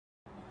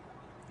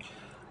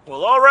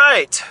Well, all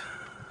right.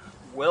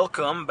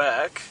 Welcome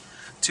back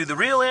to the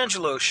Real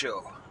Angelo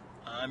Show.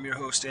 I'm your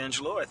host,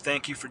 Angelo. I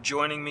thank you for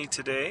joining me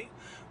today.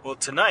 Well,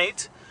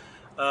 tonight,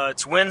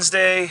 it's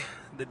Wednesday,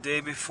 the day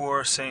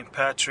before St.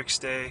 Patrick's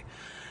Day.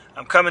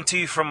 I'm coming to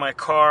you from my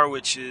car,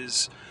 which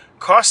is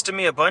costing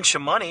me a bunch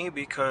of money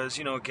because,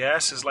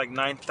 gas is like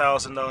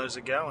 $9,000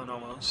 a gallon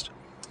almost.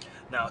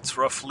 Now, it's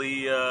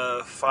roughly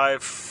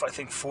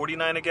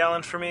 $49 a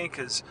gallon for me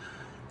because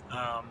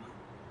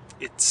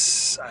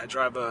I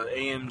drive a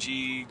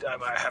AMG.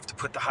 I have to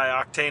put the high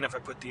octane. If I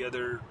put the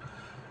other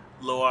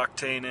low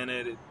octane in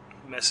it, it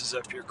messes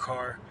up your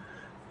car,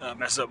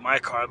 messes up my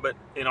car. But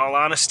in all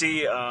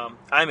honesty, I'm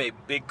a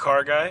big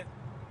car guy,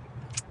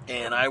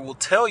 and I will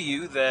tell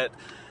you that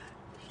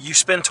you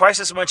spend twice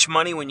as much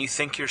money when you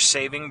think you're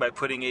saving by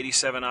putting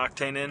 87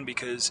 octane in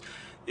because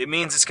it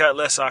means it's got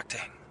less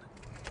octane,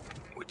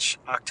 which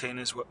octane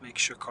is what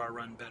makes your car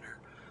run better.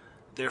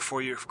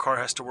 Therefore, your car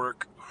has to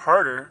work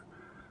harder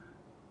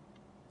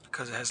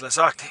because it has less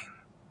octane.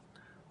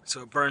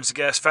 So it burns the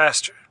gas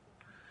faster.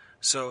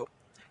 So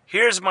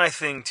here's my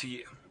thing to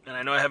you. And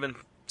I know I haven't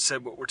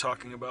said what we're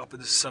talking about, but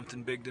this is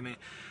something big to me.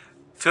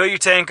 Fill your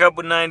tank up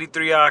with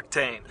 93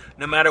 octane.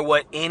 No matter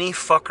what any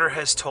fucker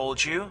has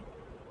told you,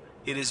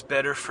 it is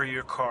better for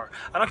your car.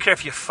 I don't care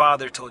if your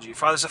father told you. Your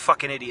father's a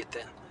fucking idiot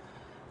then.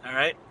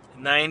 Alright?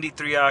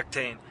 93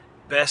 octane.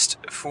 Best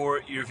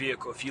for your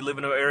vehicle. If you live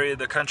in an area of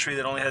the country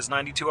that only has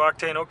 92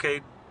 octane,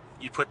 okay,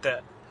 you put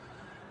that.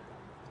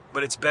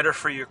 But it's better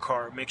for your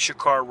car. It makes your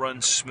car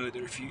run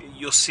smoother.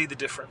 You'll see the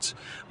difference.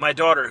 My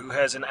daughter, who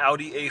has an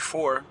Audi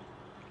A4,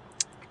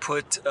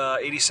 put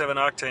 87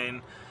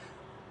 octane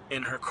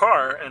in her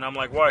car, and I'm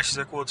like, why? She's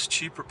like, well, it's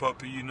cheaper,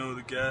 puppy,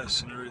 the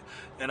gas and everything.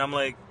 And I'm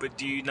like, but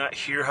do you not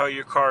hear how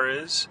your car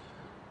is?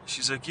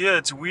 She's like, yeah,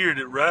 it's weird,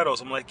 it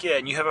rattles. I'm like, yeah,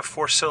 and you have a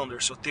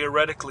 4-cylinder, so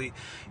theoretically,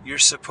 you're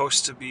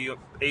supposed to be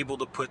able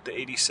to put the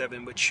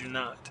 87, but you're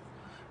not.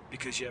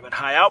 Because you have a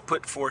high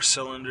output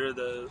 4-cylinder,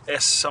 the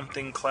S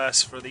something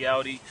class for the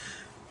Audi,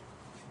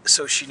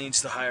 so she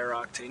needs the higher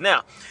octane.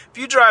 Now, if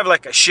you drive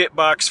like a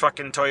shitbox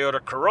fucking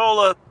Toyota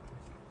Corolla,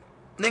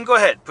 then go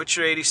ahead, put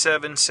your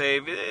 87,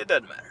 save, it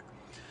doesn't matter.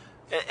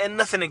 And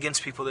nothing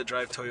against people that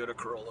drive Toyota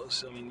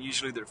Corollas. I mean,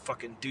 usually they're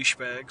fucking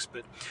douchebags,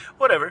 but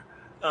whatever.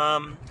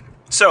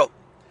 So,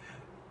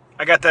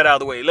 I got that out of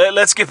the way.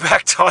 Let's get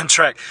back on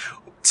track.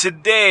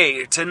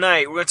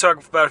 Tonight, we're going to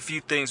talk about a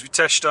few things. We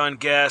touched on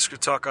gas. We're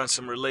going to talk on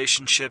some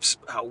relationships,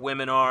 how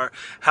women are,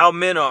 how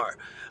men are.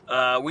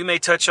 We may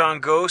touch on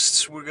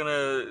ghosts. I'm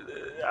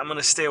going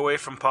to stay away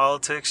from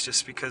politics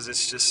just because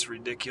it's just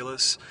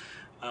ridiculous.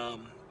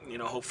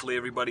 Hopefully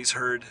everybody's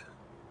heard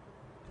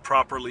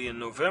properly in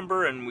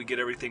November and we get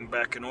everything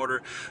back in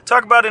order.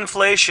 Talk about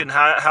inflation,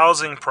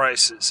 housing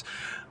prices.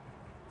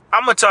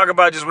 I'm going to talk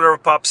about just whatever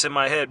pops in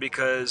my head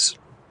because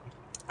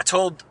I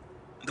told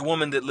the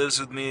woman that lives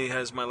with me,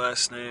 has my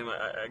last name,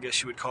 I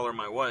guess you would call her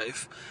my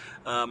wife.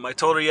 I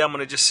told her, I'm going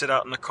to just sit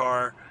out in the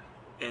car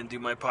and do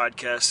my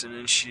podcast. And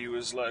then she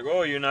was like,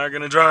 oh, you're not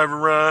going to drive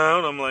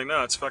around? I'm like,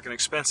 no, it's fucking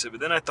expensive.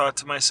 But then I thought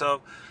to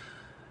myself,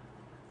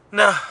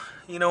 no,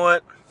 you know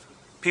what?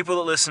 People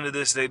that listen to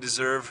this, they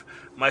deserve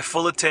my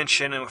full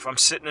attention. And if I'm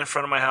sitting in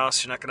front of my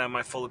house, you're not going to have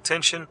my full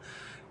attention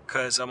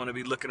because I'm going to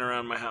be looking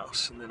around my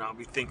house. And then I'll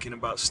be thinking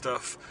about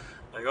stuff.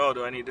 Like, oh,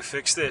 do I need to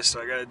fix this?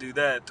 Do I got to do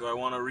that? Do I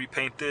want to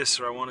repaint this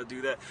or I want to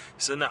do that?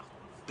 So no,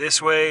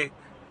 this way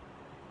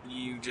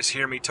you just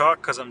hear me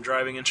talk because I'm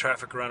driving in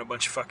traffic around a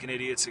bunch of fucking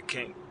idiots that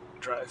can't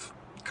drive.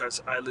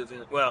 Because I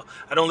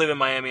don't live in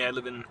Miami. I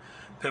live in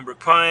Pembroke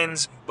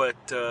Pines, but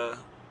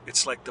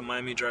it's like the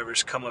Miami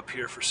drivers come up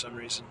here for some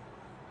reason.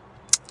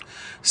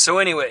 So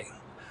anyway,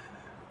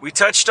 we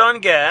touched on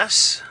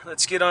gas.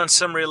 Let's get on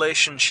some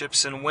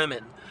relationships and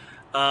women.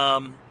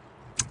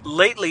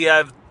 Lately,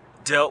 I've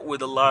dealt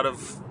with a lot of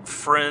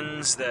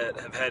friends that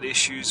have had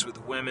issues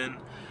with women,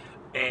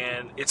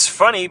 and it's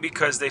funny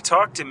because they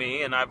talk to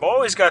me and I've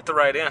always got the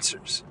right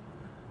answers,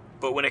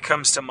 but when it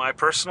comes to my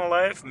personal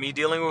life, me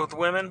dealing with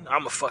women,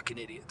 I'm a fucking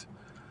idiot.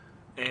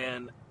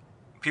 And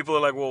people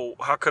are like, well,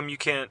 how come you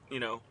can't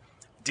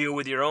deal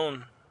with your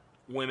own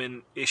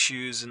women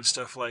issues and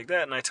stuff like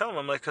that? And I tell them,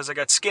 I'm like, because I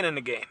got skin in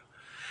the game.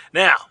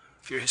 Now,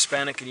 if you're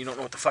Hispanic and you don't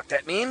know what the fuck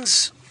that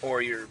means,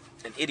 or you're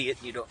an idiot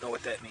and you don't know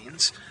what that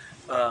means,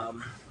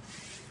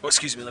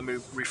 excuse me, let me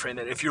reframe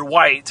that. If you're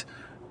white,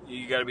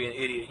 you got to be an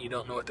idiot. You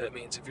don't know what that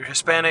means. If you're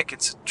Hispanic,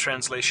 it's a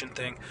translation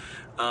thing.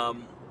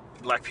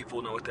 Black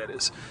people know what that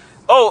is.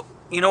 Oh,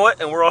 you know what?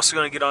 And we're also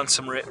going to get on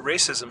some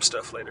racism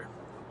stuff later.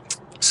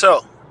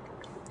 So,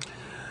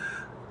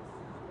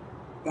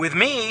 with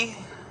me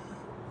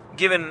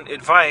giving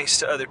advice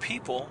to other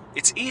people,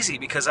 it's easy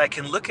because I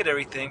can look at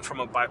everything from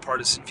a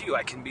bipartisan view.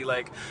 I can be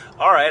like,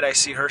 all right, I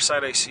see her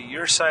side, I see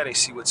your side, I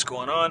see what's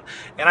going on,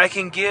 and I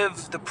can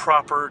give the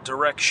proper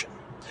direction.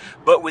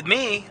 But with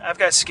me, I've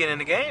got skin in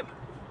the game.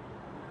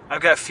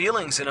 I've got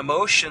feelings and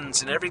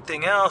emotions and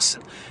everything else,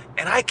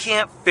 and I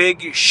can't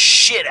figure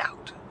shit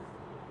out.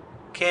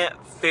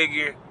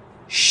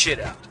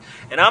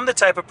 And I'm the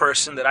type of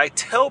person that I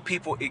tell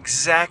people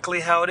exactly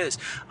how it is.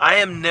 I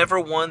am never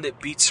one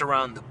that beats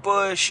around the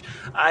bush.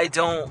 I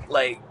don't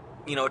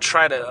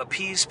try to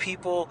appease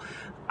people.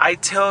 I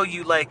tell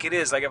you like it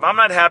is. Like if I'm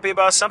not happy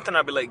about something,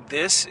 I'll be like,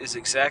 this is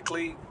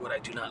exactly what I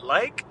do not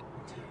like.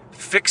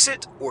 Fix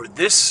it or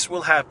this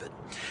will happen.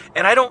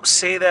 And I don't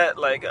say that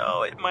like,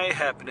 oh, it might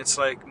happen. It's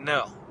like,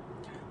 no,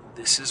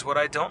 this is what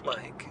I don't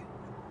like.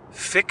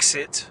 Fix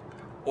it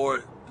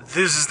or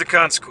this is the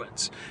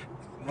consequence.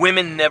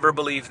 Women never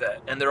believe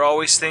that. And they're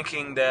always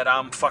thinking that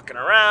I'm fucking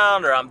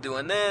around or I'm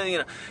doing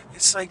this.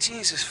 It's like,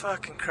 Jesus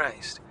fucking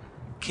Christ.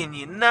 Can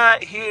you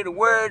not hear the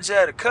words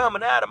that are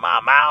coming out of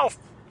my mouth?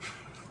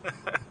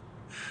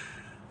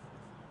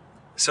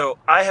 So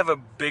I have a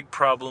big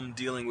problem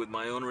dealing with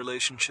my own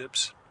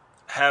relationships.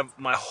 Have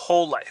my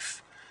whole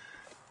life.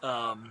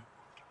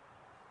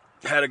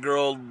 Had a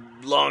girl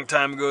long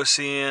time ago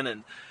seeing,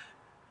 and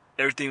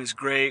everything was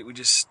great. We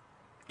just,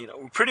 we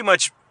pretty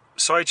much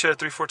saw each other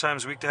 3-4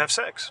 times a week to have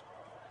sex.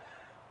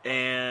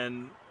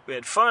 And we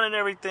had fun and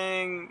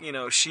everything.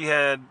 She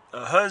had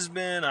a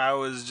husband. I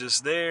was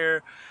just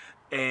there.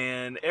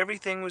 And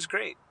everything was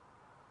great.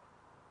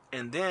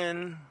 And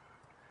then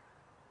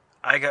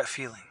I got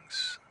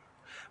feelings.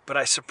 But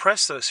I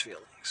suppressed those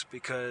feelings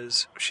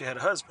because she had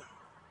a husband.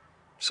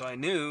 So I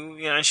knew,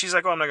 and she's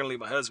like, oh, I'm not going to leave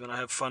my husband. I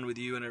have fun with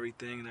you and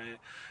everything.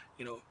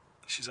 And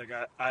she's like,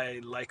 I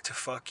like to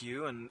fuck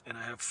you and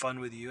I have fun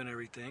with you and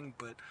everything,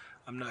 but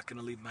I'm not going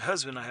to leave my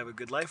husband. I have a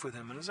good life with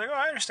him. And it's like, oh,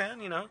 I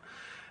understand,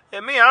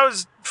 And me, I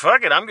was,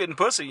 fuck it, I'm getting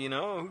pussy,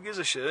 who gives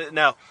a shit?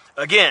 Now,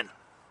 again,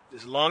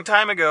 this is a long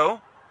time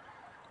ago,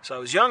 so I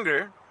was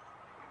younger.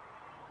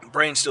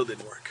 Brain still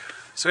didn't work.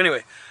 So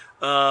anyway,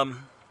 I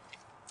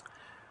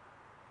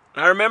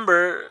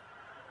remember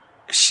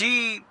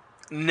she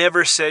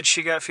never said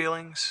she got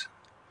feelings,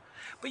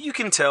 but you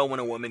can tell when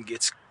a woman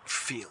gets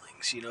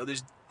feelings.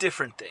 There's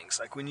different things.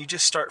 Like when you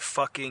just start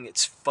fucking,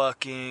 it's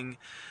fucking.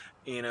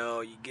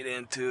 You get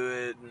into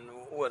it and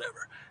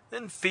whatever.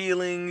 Then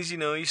feelings,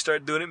 you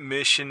start doing it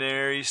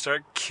missionary. You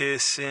start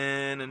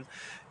kissing and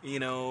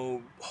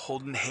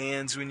holding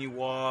hands when you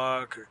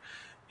walk, or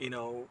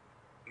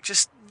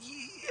just.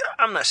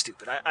 I'm not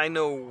stupid. I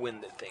know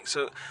when the thing.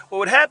 So what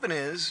would happen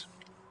is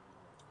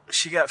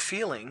she got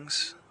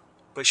feelings,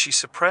 but she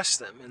suppressed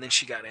them, and then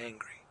she got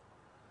angry.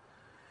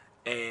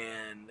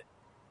 And,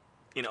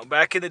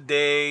 back in the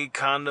day,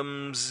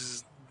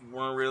 condoms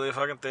weren't really a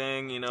fucking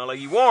thing, like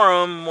you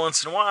wore them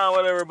once in a while,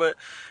 whatever, but,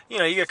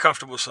 you get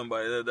comfortable with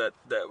somebody,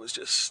 that was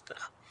just,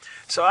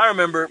 So I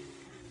remember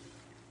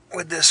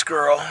with this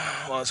girl,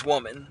 this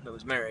woman that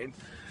was married,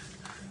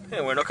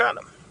 didn't wear no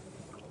condom.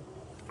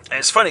 And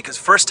it's funny, because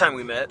first time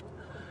we met,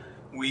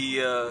 we,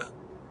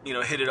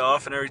 hit it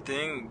off and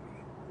everything,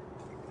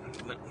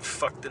 went and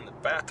fucked in the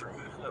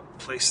bathroom, a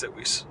place that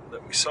we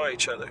saw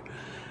each other,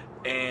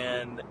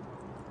 and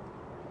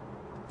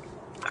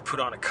I put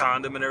on a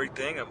condom and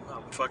everything.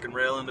 I'm fucking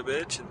railing the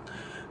bitch,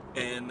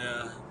 and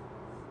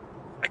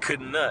I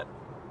couldn't nut,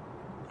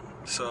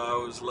 so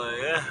I was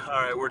like,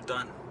 all right, we're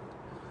done.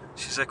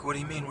 She's like, what do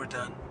you mean we're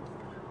done?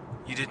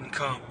 You didn't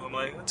come. I'm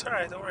like, it's all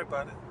right, don't worry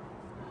about it.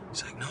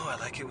 She's like, no, I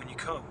like it when you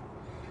come.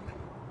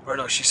 Or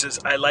no, she says,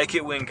 I like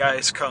it when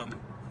guys come.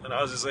 And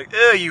I was just like,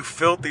 ew, you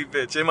filthy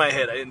bitch. In my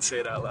head, I didn't say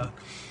it out loud.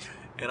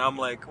 And I'm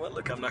like, well,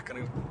 look, I'm not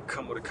going to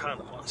come with a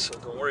condom on, so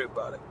don't worry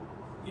about it.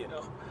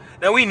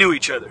 Now, we knew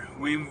each other.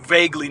 We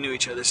vaguely knew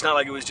each other. It's not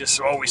like it was just,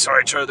 oh, we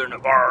saw each other in a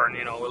bar,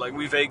 and,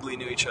 we vaguely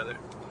knew each other.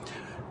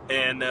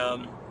 And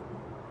I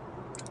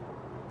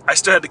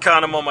still had the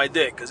condom on my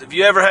dick, because if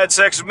you ever had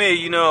sex with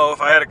me,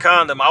 if I had a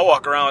condom, I'll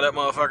walk around with that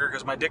motherfucker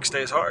because my dick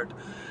stays hard.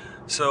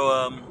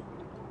 So,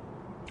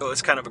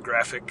 it's kind of a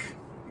graphic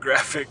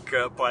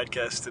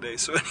podcast today.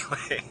 So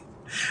anyway,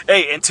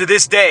 hey, and to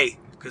this day,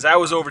 because I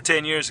was over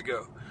 10 years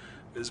ago,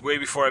 it was way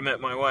before I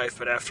met my wife,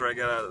 but after I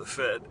got out of the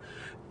Fed,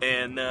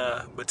 and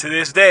but to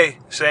this day,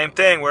 same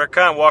thing. Where I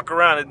kind of walk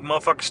around, and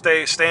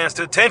motherfucker stands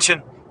to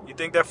attention. You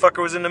think that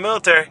fucker was in the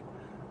military?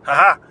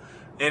 Haha.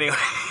 Anyway,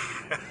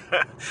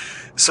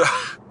 so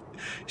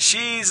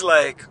she's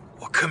like,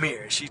 well, come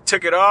here. She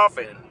took it off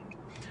and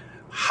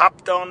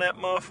hopped on that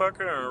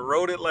motherfucker and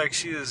rode it like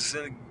she was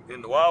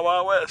in the Wild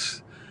Wild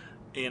West,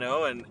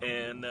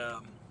 and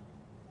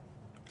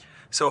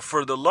so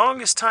for the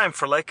longest time,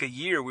 for like a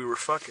year, we were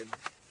fucking,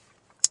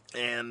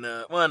 and,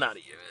 well, not a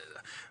year,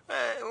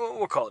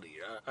 we'll call it a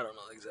year, I don't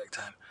know the exact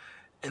time,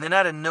 and then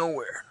out of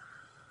nowhere,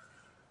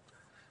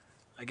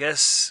 I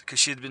guess, because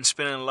she had been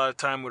spending a lot of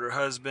time with her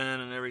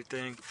husband and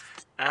everything,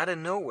 out of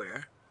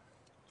nowhere,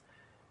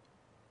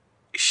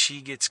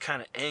 she gets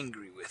kind of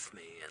angry with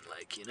me, and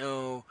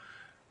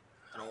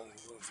I don't,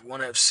 if we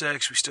want to have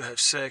sex, we still have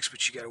sex,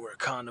 but you got to wear a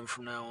condom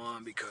from now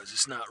on because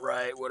it's not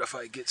right. What if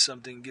I get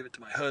something, give it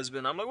to my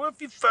husband? I'm like, what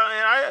if you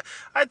find,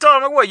 I told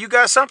him, like, what, you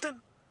got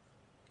something?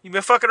 You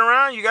been fucking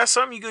around? You got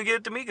something? You gonna give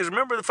it to me? Because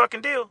remember the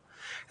fucking deal.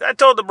 I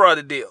told the broad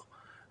the deal.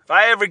 If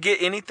I ever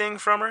get anything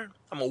from her,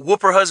 I'm gonna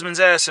whoop her husband's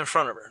ass in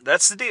front of her.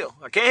 That's the deal.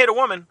 I can't hit a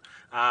woman.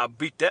 I'll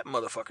beat that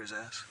motherfucker's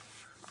ass.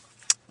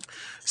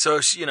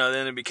 So she,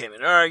 then it became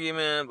an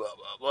argument, blah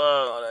blah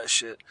blah, all that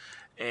shit.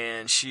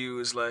 And she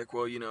was like,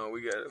 "Well, we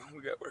got to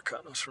wear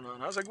condoms from now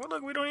on." I was like, "Well,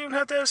 look, we don't even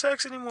have to have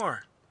sex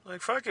anymore.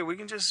 Like, fuck it, we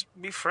can just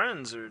be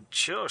friends or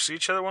chill, or see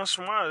each other once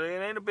in a while. It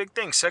ain't a big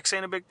thing. Sex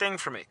ain't a big thing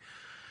for me."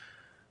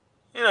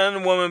 And the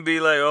woman be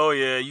like, "Oh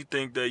yeah, you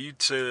think that, you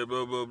say that,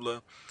 blah blah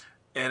blah."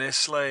 And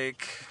it's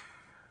like,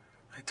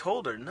 I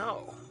told her,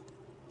 no.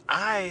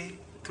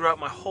 Throughout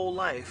my whole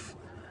life,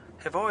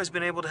 have always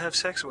been able to have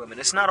sex with women.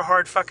 It's not a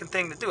hard fucking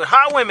thing to do.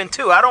 Hot women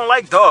too. I don't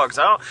like dogs.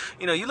 I don't.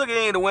 You look at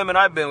any of the women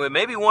I've been with.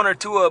 Maybe one or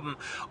two of them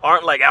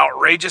aren't like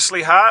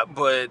outrageously hot,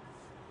 but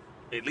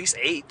at least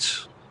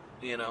 8.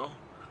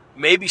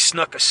 Maybe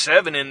snuck a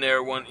 7 in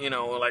there when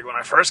like when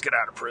I first get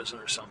out of prison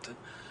or something.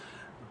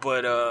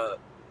 But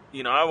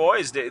I've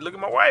always dated. Look at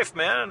my wife,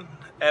 man.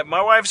 At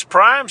my wife's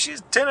prime,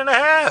 she's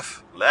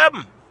 10.5,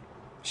 11.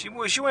 She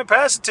went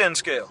past the 10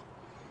 scale.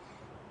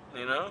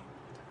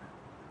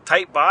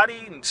 Tight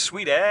body and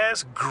sweet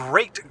ass.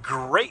 Great.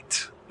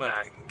 Well,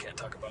 I can't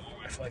talk about my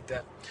wife like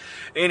that.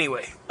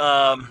 Anyway,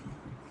 I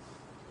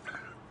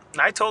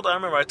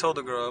remember I told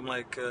the girl, I'm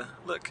like,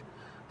 look,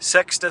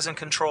 sex doesn't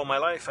control my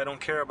life. I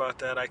don't care about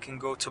that. I can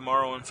go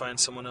tomorrow and find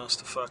someone else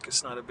to fuck.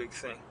 It's not a big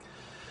thing.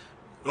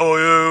 Oh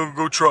yeah,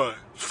 go try.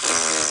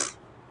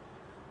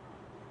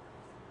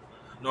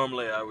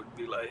 Normally I would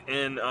be like,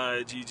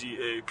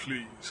 N-I-G-G-A,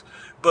 please.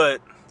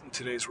 But in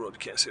today's world, you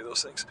can't say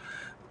those things.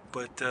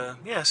 But,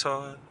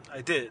 so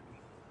I did.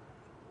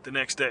 The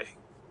next day.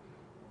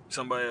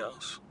 Somebody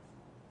else.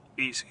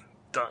 Easy.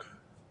 Done.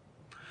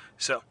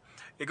 So,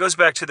 it goes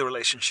back to the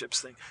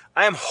relationships thing.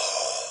 I am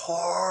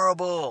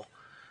horrible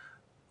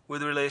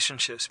with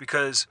relationships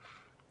because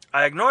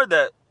I ignored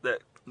that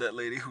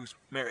lady who's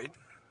married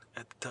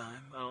at the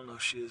time. I don't know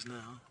if she is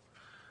now.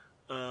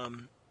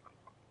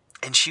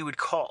 And she would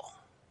call.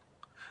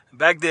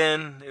 Back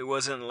then, it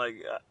wasn't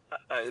like,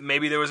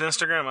 maybe there was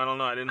Instagram, I don't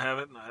know, I didn't have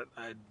it,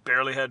 I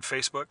barely had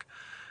Facebook,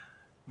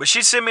 but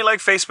she'd send me like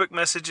Facebook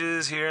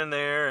messages here and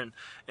there,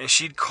 and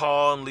she'd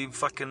call and leave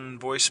fucking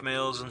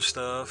voicemails and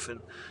stuff,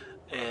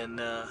 and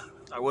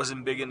I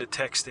wasn't big into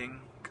texting,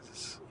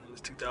 because it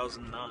was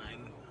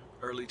 2009,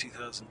 early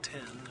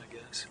 2010, I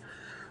guess,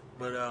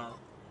 but, I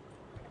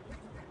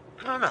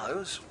don't know, it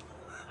was,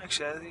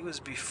 actually, I think it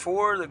was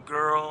before the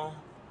girl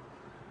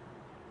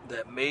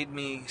that made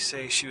me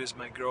say she was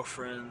my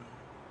girlfriend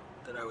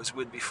that I was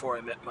with before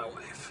I met my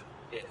wife.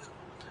 Yeah.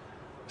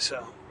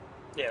 So,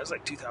 yeah, it was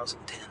like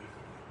 2010.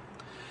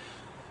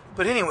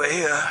 But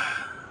anyway,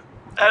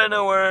 out of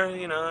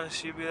nowhere,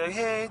 she'd be like,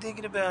 "Hey,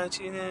 thinking about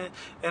you,"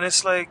 and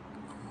it's like,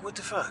 what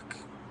the fuck,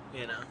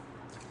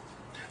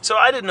 So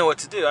I didn't know what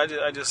to do.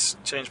 I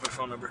just changed my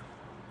phone number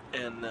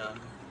and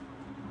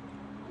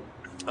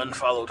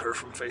unfollowed her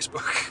from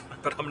Facebook.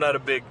 But I'm not a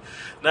big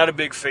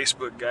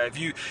Facebook guy. If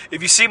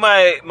you see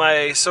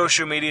my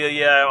social media,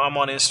 yeah, I'm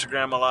on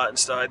Instagram a lot and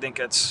stuff. I think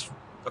that's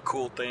a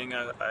cool thing.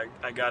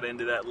 I got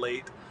into that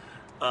late.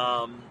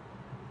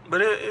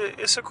 But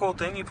it's a cool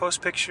thing. You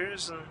post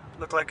pictures and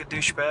look like a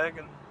douchebag,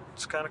 and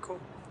it's kind of cool.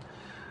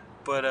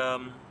 But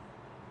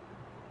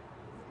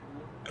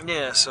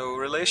yeah. So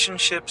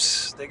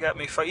relationships, they got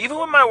me fight. Even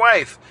with my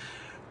wife.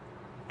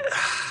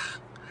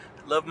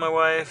 Love my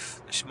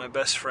wife. She's my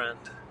best friend.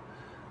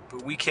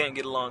 But we can't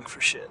get along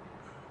for shit.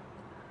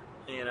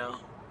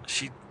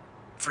 She,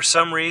 for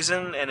some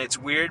reason, and it's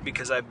weird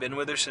because I've been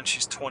with her since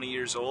she's 20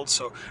 years old,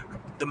 so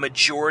the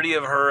majority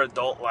of her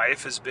adult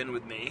life has been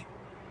with me,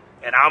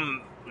 and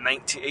I'm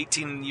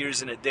 18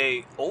 years and a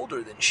day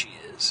older than she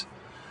is.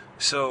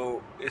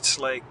 So it's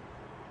like,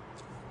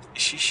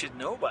 she should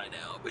know by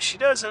now, but she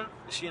doesn't.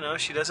 She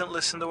doesn't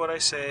listen to what I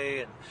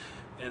say,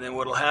 and then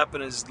what'll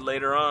happen is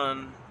later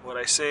on, what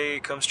I say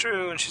comes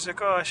true, and she's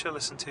like, "Oh, I should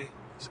listen to you."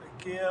 It's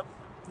like, "Yep,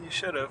 you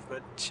should have,"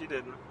 but she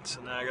didn't. So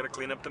now I gotta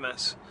clean up the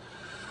mess.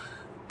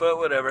 But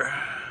whatever.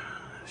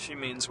 She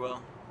means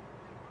well.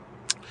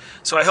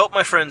 So I help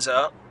my friends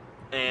out,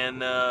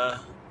 and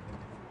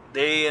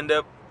they end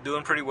up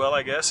doing pretty well,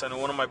 I guess. I know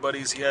one of my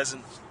buddies, he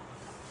hasn't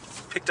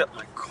picked up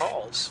my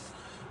calls.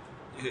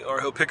 Or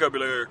he'll pick up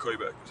and be like, "I'll call you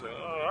back." He's like,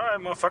 "Oh, alright,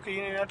 motherfucker,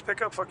 you didn't have to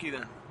pick up. Fuck you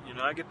then."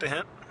 I get the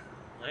hint.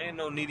 I ain't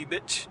no needy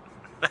bitch.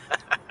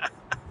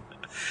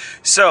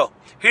 So,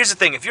 here's the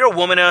thing. If you're a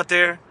woman out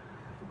there,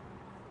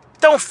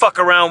 don't fuck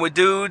around with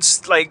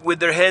dudes, like,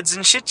 with their heads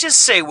and shit. Just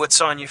say what's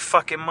on your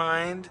fucking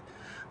mind.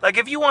 Like,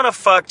 if you want to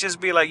fuck, just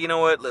be like, "You know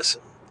what,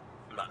 listen,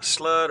 I'm not a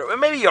slut," or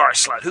maybe you are a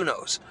slut, who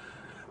knows.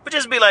 But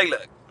just be like,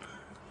 "Look,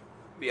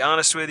 be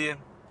honest with you,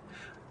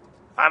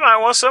 I might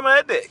want some of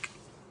that dick."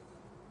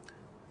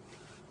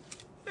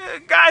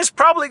 Guy's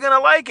probably gonna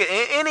like it.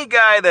 Any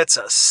guy that's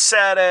a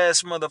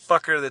sad-ass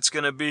motherfucker that's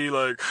gonna be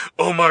like,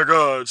 "Oh my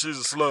god, she's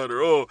a slut,"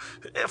 or, "Oh,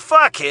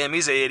 fuck him,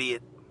 he's an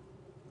idiot."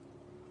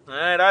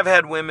 Alright, I've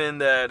had women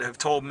that have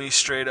told me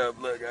straight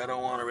up, "Look, I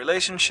don't want a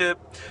relationship,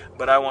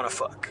 but I want to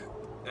fuck."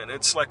 And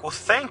it's like, well,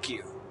 thank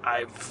you.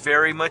 I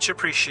very much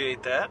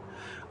appreciate that.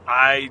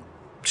 I,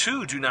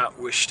 too, do not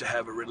wish to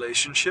have a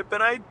relationship,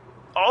 and I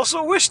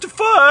also wish to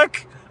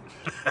fuck.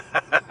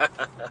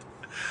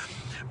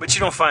 But you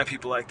don't find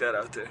people like that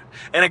out there.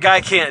 And a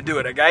guy can't do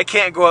it. A guy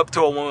can't go up to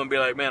a woman and be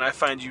like, man, I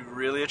find you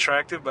really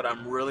attractive, but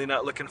I'm really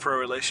not looking for a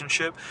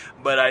relationship.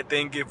 But I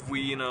think if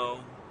we, you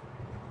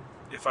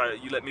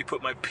let me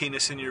put my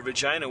penis in your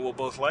vagina, we'll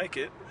both like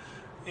it.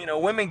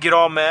 Women get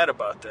all mad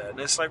about that. And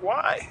it's like,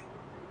 why?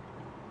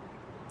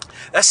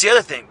 That's the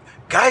other thing.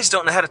 Guys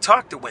don't know how to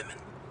talk to women.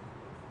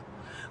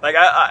 Like,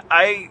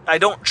 I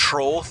don't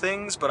troll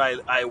things, but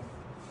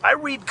I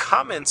read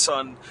comments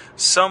on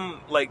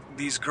some, like,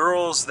 these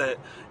girls that,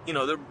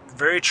 they're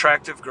very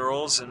attractive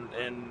girls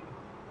and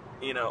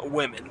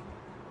women.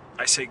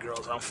 I say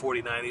girls, I'm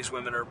 49, these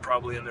women are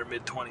probably in their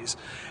mid-20s.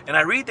 And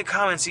I read the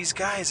comments, these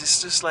guys,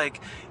 it's just like,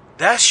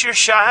 that's your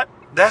shot?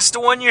 That's the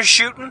one you're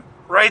shooting?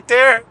 Right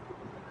there?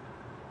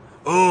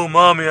 Oh,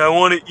 mommy, I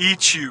want to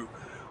eat you.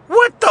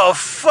 What the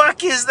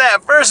fuck is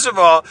that? First of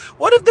all,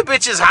 what if the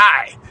bitch is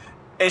high?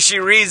 And she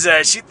reads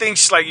that, she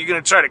thinks like you're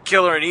going to try to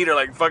kill her and eat her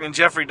like fucking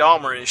Jeffrey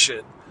Dahmer and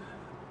shit.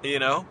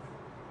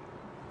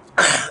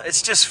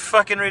 It's just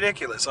fucking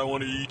ridiculous. I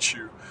want to eat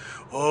you.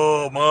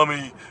 Oh,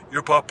 mommy,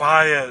 you're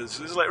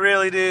papayas. It's like,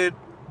 really, dude?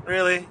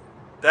 Really?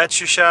 That's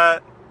your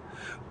shot?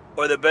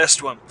 Or the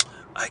best one,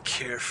 I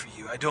care for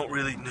you. I don't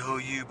really know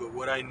you, but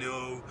what I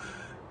know,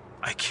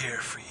 I care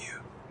for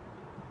you.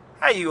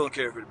 How you gonna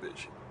care for the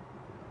bitch?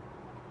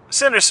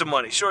 Send her some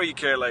money. Sure you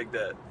care like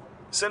that.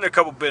 Send her a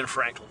couple Ben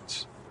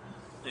Franklins.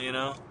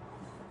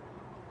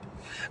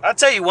 I'll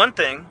tell you one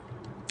thing.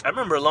 I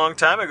remember a long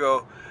time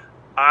ago,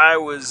 I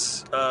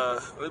was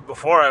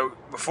before I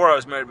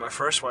was married to my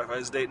first wife, I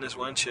was dating this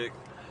one chick,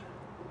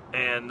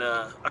 and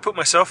I put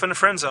myself in the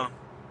friend zone.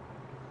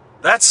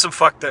 That's some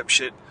fucked up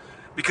shit,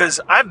 because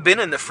I've been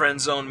in the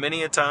friend zone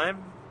many a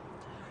time.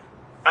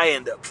 I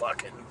end up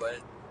fucking, but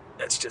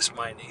that's just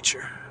my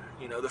nature.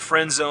 The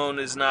friend zone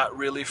is not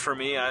really for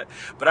me.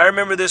 But I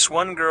remember this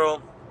one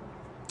girl,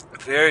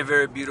 very,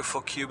 very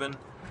beautiful Cuban,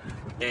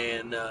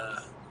 and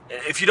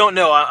if you don't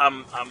know,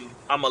 I'm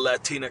a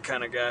Latina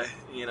kind of guy.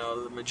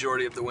 The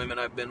majority of the women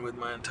I've been with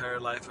my entire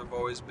life have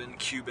always been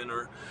Cuban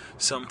or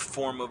some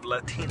form of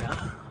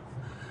Latina.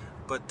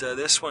 But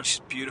this one, she's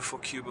a beautiful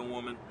Cuban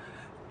woman,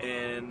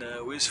 and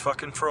we was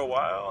fucking for a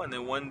while. And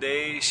then one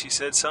day she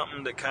said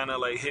something that kind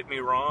of like hit me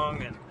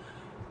wrong,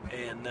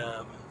 and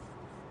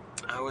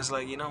I was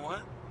like, you know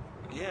what?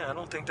 Yeah, I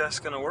don't think that's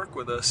gonna work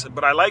with us.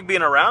 But I like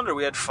being around her.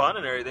 We had fun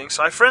and everything,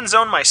 so I friend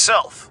zoned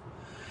myself.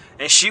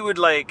 And she would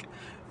like,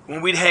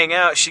 when we'd hang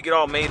out, she'd get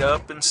all made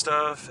up and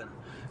stuff and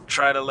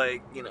try to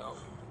like,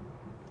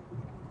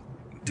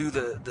 do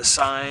the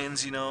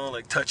signs,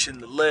 like touching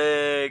the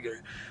leg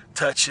or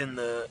touching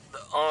the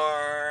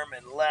arm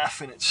and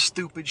laughing at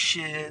stupid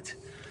shit.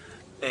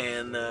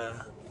 And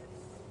I'd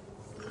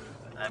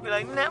be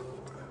like,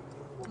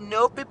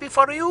 no pipi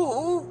for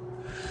you.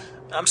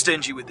 I'm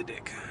stingy with the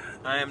dick.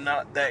 I am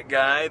not that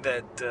guy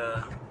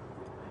that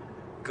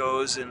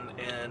goes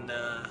and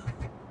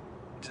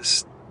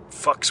just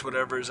fucks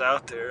whatever's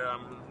out there.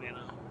 I'm,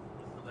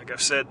 like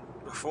I've said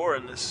before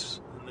in this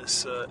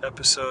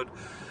episode,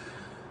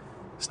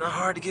 it's not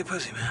hard to get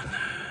pussy, man.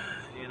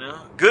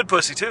 Good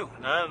pussy too.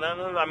 No.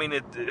 I mean,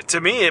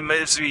 to me, it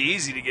must be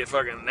easy to get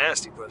fucking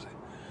nasty pussy.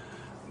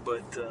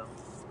 But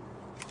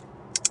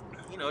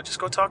just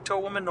go talk to a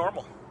woman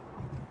normal.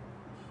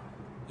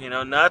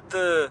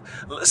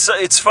 So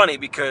it's funny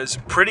because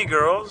pretty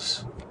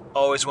girls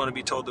always want to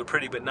be told they're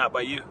pretty, but not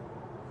by you.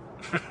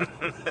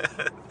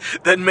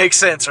 That makes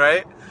sense,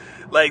 right?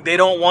 Like, they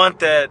don't want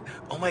that,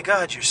 oh my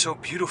God, you're so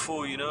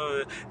beautiful,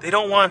 They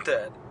don't want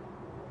that.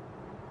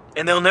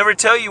 And they'll never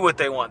tell you what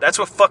they want. That's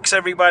what fucks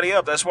everybody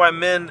up. That's why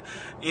men,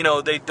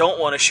 they don't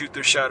want to shoot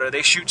their shot, or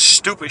they shoot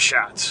stupid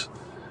shots.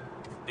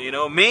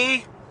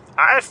 Me,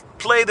 I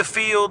play the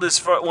field as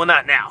far, well,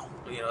 not now.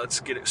 Let's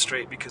get it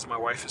straight, because my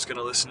wife is going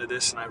to listen to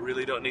this and I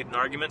really don't need an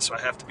argument, so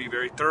I have to be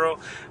very thorough.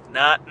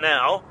 Not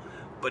now,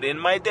 but in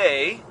my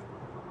day,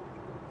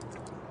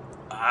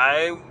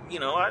 I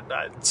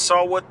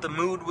saw what the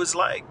mood was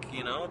like,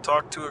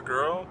 talk to a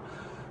girl,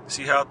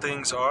 see how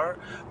things are.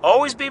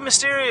 Always be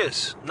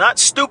mysterious. Not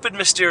stupid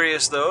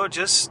mysterious, though,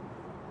 just,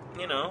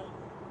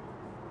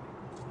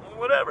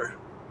 whatever.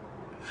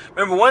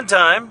 Remember one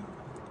time,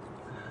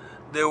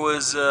 there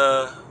was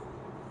a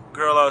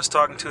girl I was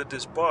talking to at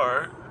this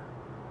bar,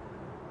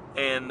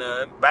 and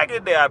back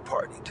in the day I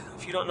partied.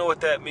 If you don't know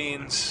what that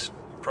means,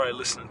 you're probably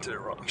listening to the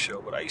wrong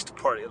show, but I used to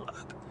party a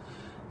lot.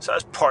 So I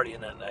was partying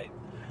that night,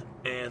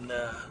 and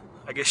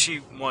I guess she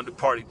wanted to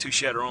party too.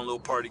 She had her own little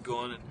party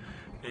going,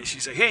 and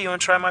she said, "Here, you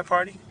want to try my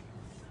party?"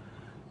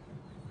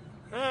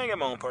 I got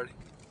my own party.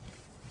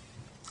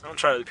 I don't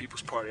try other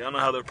people's party. I don't know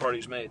how their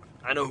party's made.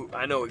 I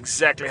know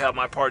exactly how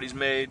my party's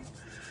made,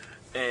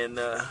 and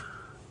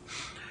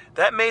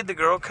that made the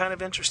girl kind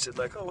of interested.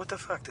 Like, oh, what the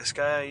fuck, this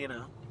guy,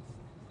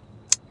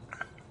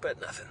 But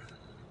nothing.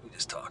 We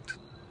just talked.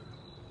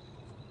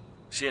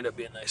 She ended up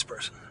being a nice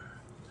person.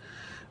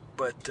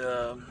 But,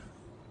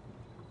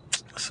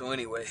 so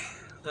anyway,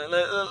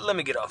 let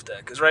me get off that,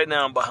 because right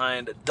now I'm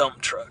behind a dump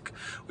truck,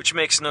 which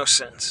makes no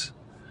sense.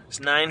 It's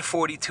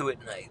 9:42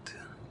 at night.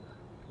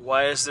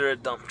 Why is there a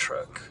dump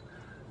truck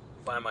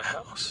by my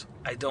house.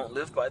 I don't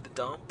live by the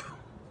dump.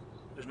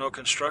 There's no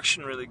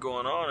construction really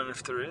going on, and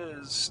if there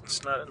is,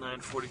 it's not at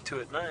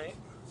 9:42 at night.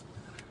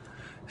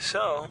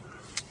 So,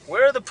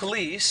 where are the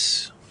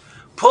police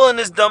pulling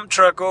this dump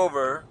truck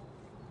over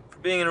for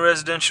being in a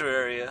residential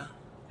area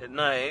at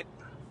night?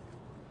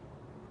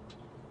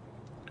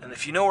 And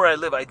if you know where I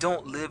live, I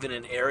don't live in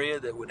an area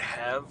that would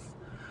have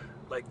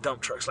like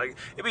dump trucks. Like,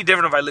 it'd be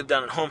different if I lived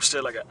down in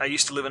Homestead. Like, I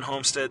used to live in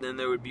Homestead, and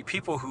there would be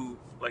people who,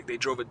 like, they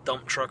drove a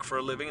dump truck for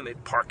a living, and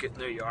they'd park it in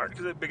their yard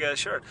because they had a big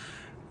ass yard.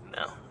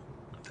 No,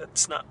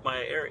 that's not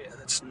my area.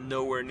 That's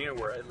nowhere near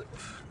where I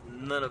live.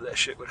 None of that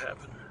shit would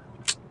happen.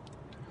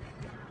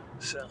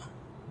 So,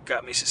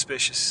 got me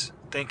suspicious,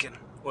 thinking,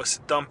 what's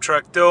the dump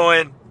truck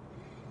doing?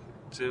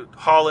 Is it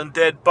hauling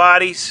dead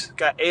bodies?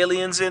 Got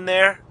aliens in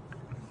there?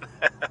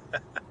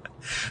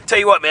 Tell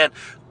you what, man,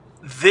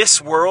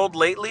 this world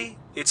lately,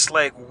 it's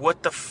like,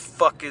 what the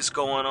fuck is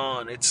going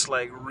on? It's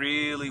like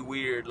really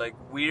weird, like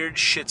weird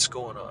shit's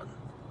going on.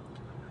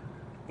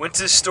 Went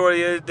to the store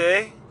the other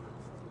day.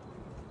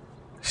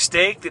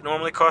 Steak that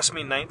normally costs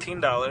me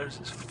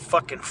 $19 is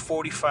fucking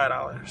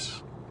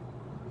 $45.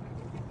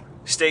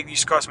 Steak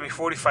used to cost me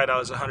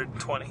 $45,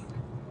 $120.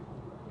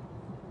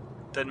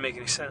 Doesn't make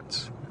any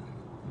sense.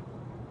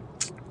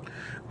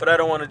 But I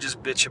don't want to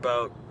just bitch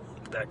about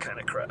that kind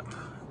of crap.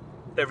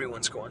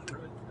 Everyone's going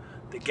through it.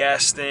 The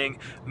gas thing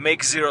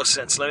makes zero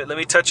sense. Let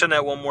me touch on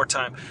that one more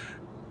time.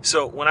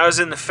 So when I was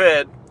in the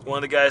Fed, one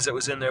of the guys that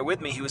was in there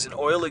with me, he was an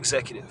oil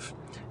executive.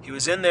 He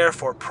was in there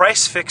for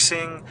price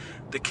fixing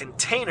the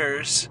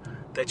containers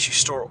that you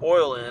store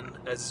oil in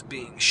as it's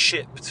being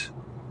shipped.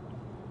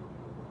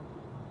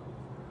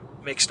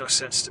 Makes no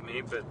sense to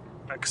me, but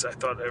because I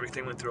thought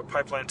everything went through a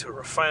pipeline to a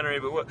refinery,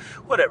 but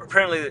whatever.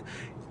 Apparently,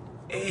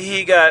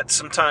 he got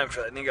some time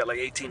for that, and he got like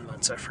 18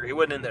 months, I forget. He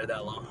wasn't in there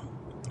that long.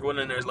 He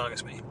wasn't in there as long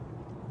as me.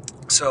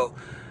 So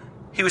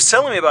he was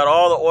telling me about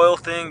all the oil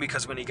thing,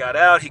 because when he got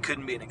out, he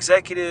couldn't be an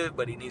executive,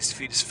 but he needs to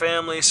feed his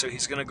family, so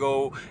he's going to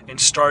go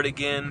and start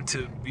again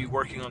to be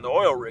working on the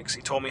oil rigs.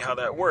 He told me how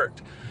that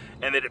worked,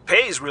 and that it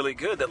pays really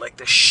good, that like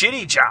the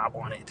shitty job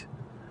on it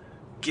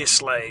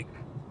gets like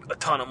a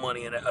ton of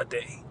money in a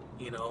day.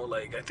 You know,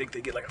 like I think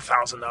they get like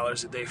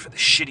 $1,000 a day for the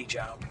shitty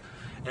job,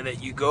 and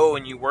that you go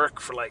and you work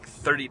for like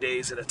 30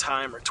 days at a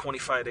time or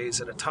 25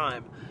 days at a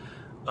time,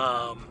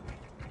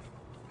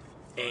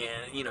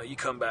 and you know, you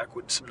come back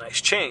with some nice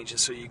change. And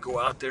so you go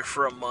out there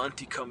for a month,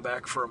 you come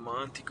back for a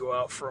month, you go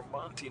out for a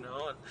month, you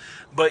know,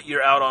 but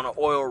you're out on an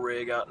oil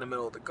rig out in the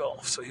middle of the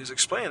Gulf. So he was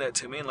explaining that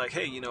to me, and like,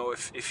 hey, you know,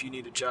 if you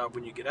need a job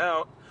when you get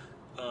out,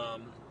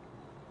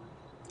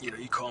 you know,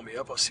 you call me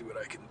up, I'll see what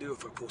I can do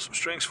if I pull some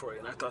strings for you.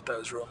 And I thought that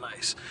was real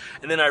nice.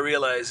 And then I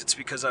realized it's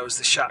because I was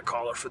the shot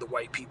caller for the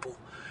white people.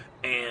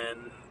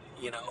 And,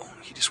 you know,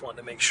 he just wanted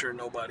to make sure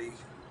nobody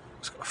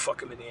was going to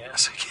fuck him in the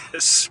ass, I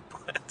guess.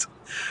 But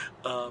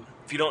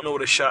if you don't know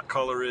what a shot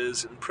caller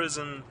is in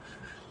prison,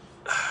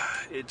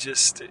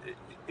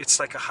 it's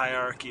like a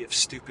hierarchy of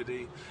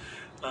stupidity.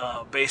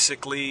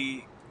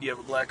 Basically, you have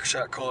a black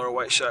shot caller, a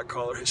white shot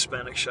caller,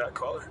 Hispanic shot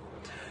caller.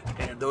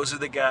 And those are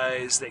the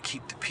guys that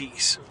keep the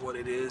peace. What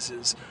it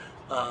is,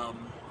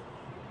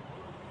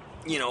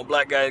 you know,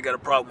 black guy got a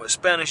problem with a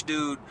Spanish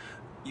dude,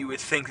 you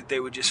would think that they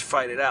would just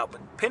fight it out.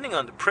 But depending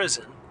on the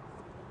prison,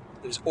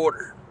 there's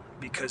order,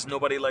 because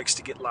nobody likes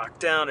to get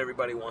locked down.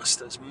 Everybody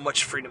wants as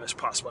much freedom as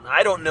possible. Now,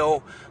 I don't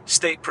know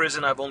state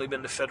prison. I've only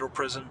been to federal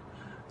prison.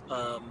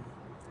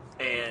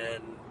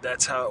 And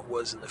that's how it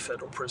was in the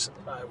federal prison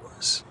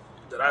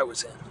that I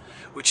was in.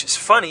 Which is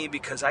funny,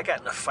 because I got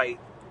in a fight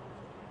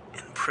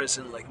in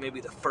prison like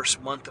maybe the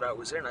first month that I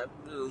was there, and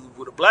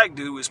with a black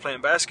dude who was playing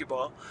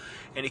basketball,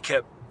 and he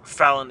kept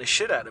fouling the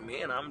shit out of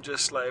me, and I'm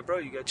just like, bro,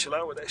 you gotta chill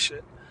out with that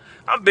shit.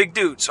 I'm a big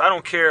dude, so I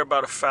don't care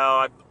about a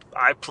foul.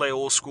 I play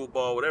old school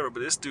ball, whatever, but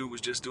this dude was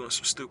just doing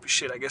some stupid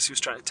shit. I guess he was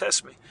trying to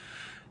test me,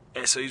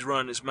 and so he's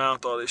running his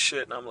mouth, all this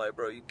shit, and I'm like,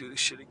 bro, you do this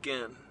shit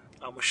again,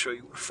 I'm gonna show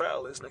you what a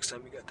foul is next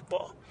time you got the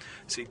ball.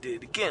 So he did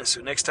it again.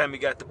 So next time he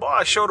got the ball,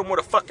 I showed him what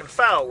a fucking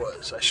foul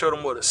was. I showed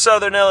him what a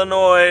Southern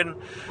Illinois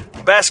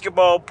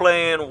basketball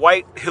playing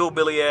white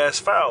hillbilly ass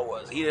foul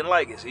was. He didn't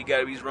like it, so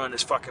he's running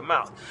his fucking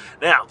mouth.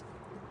 Now,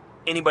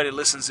 anybody that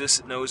listens to this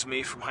that knows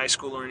me from high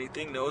school or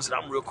anything knows that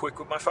I'm real quick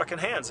with my fucking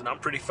hands, and I'm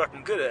pretty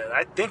fucking good at it.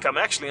 I think I'm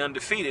actually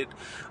undefeated,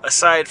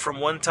 aside from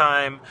one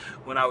time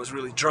when I was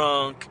really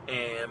drunk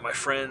and my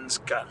friends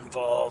got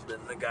involved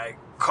and the guy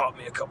caught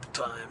me a couple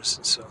times.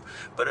 And so,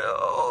 but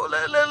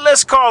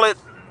let's call it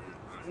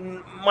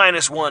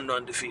 -1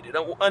 undefeated.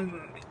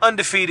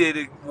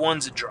 Undefeated,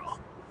 one's a draw.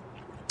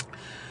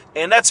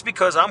 And that's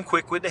because I'm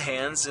quick with the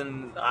hands,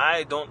 and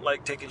I don't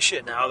like taking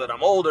shit. Now that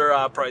I'm older,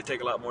 I'll probably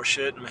take a lot more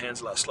shit, and my hand's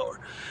a lot slower.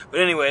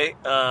 But anyway,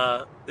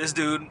 this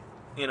dude,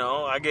 you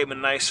know, I gave him a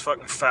nice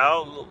fucking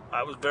foul.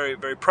 I was very,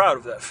 very proud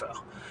of that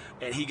foul.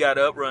 And he got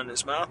up, running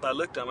his mouth. I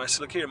looked at him. I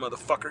said, look here,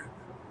 motherfucker.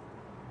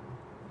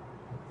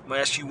 I'm going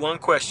to ask you one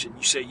question.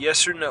 You say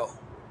yes or no.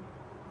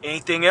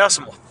 Anything else,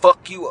 I'm going to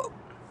fuck you up.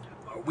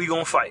 Are we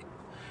going to fight?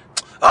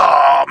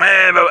 Oh,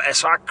 man. And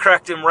so I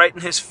cracked him right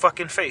in his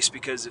fucking face,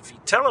 because if you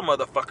tell a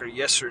motherfucker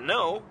yes or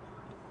no,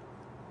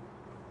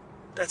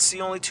 That's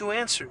the only two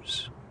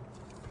answers.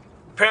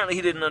 Apparently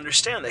he didn't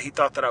understand that. He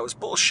thought that I was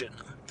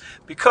bullshitting him.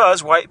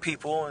 Because white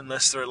people,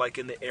 unless they're like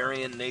in the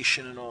Aryan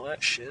Nation and all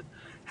that shit,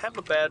 have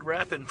a bad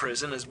rap in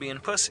prison as being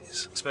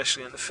pussies,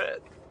 especially in the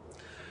Fed.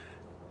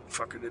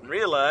 Fucker didn't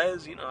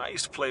realize, I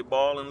used to play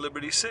ball in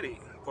Liberty City,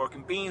 Pork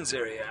and Beans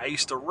area. I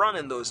used to run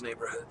in those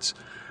neighborhoods.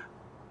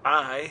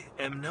 I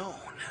am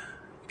known.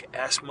 You can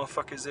ask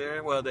motherfuckers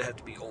there. Well, they have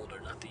to be older,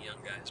 not the young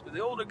guys. But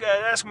the older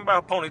guys, ask them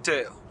about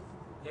Ponytail.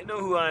 They know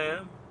who I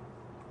am.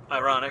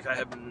 Ironic, I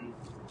have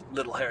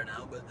little hair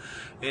now, but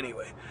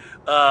anyway.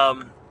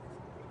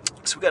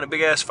 So we got a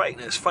big-ass fight,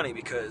 and it's funny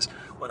because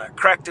when I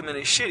cracked him in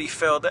his shit, he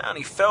fell down.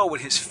 He fell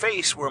with his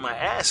face where my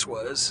ass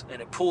was,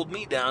 and it pulled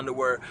me down to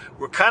where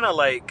we're kind of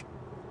like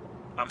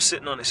I'm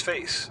sitting on his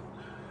face.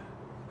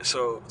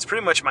 So it's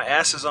pretty much my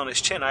ass is on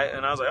his chin.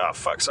 And I was like, oh,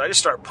 fuck. So I just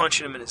started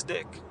punching him in his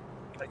dick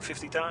like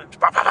 50 times.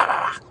 Bah, bah, bah,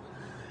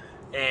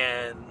 bah.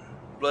 And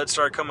blood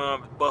started coming out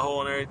of his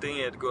butthole and everything.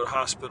 He had to go to the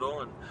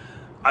hospital. And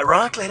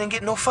ironically, I didn't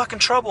get no fucking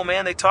trouble,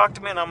 man. They talked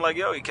to me, and I'm like,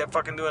 yo, he kept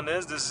fucking doing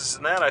this,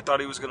 and that. I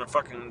thought he was going to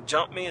fucking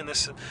jump me and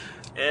this. And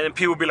then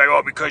people would be like,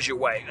 oh, because you're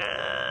white.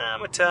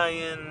 I'm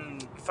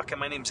Italian. Fucking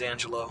my name's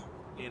Angelo.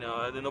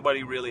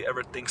 Nobody really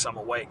ever thinks I'm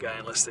a white guy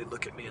unless they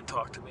look at me and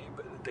talk to me.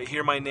 But they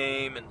hear my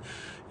name, and,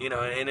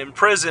 and in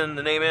prison,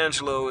 the name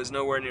Angelo is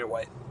nowhere near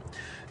white.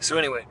 So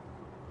anyway,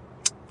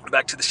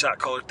 back to the shot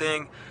caller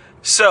thing.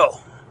 So,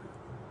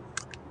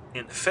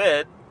 in the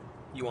Fed,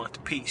 you want the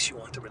peace, you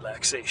want the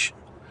relaxation.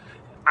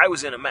 I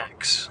was in a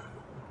max.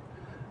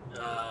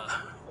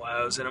 Why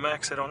I was in a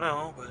max, I don't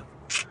know,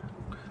 but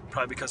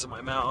probably because of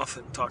my mouth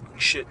and talking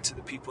shit to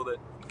the people that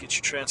get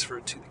you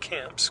transferred to the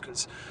camps,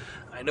 because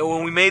I know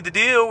when we made the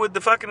deal with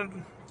the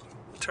fucking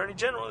Attorney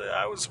General that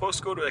I was supposed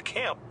to go to a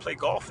camp, play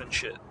golf and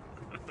shit.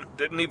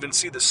 Didn't even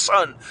see the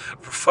sun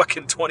for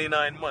fucking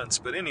 29 months,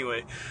 but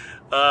anyway,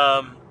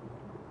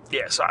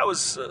 yeah, so I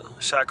was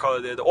shot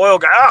caller there. The oil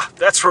guy,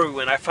 that's where we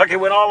went. I fucking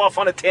went all off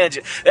on a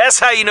tangent. That's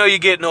how you know you're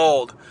getting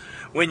old.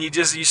 When you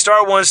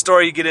start one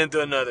story, you get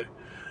into another.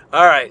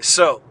 All right,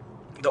 so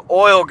the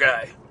oil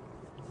guy.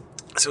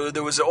 So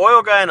there was an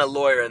oil guy and a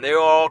lawyer, and they were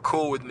all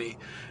cool with me.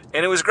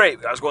 And it was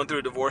great. I was going through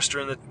a divorce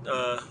during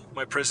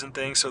my prison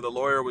thing, so the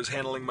lawyer was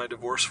handling my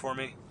divorce for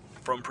me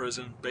from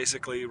prison,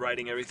 basically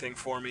writing everything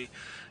for me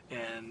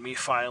and me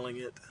filing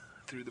it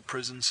through the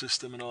prison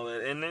system and all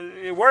that. And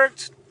it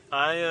worked.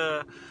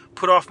 I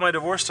put off my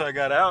divorce till I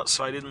got out,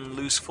 so I didn't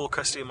lose full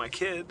custody of my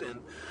kid.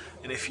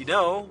 And if you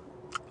know,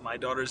 my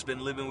daughter's been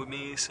living with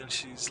me since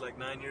she's like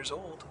 9 years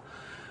old.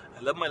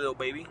 I love my little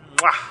baby.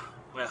 Mwah!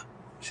 Well,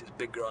 she's a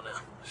big girl now.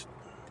 She's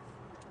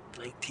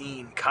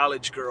 19,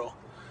 college girl.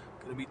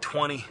 Gonna be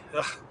 20.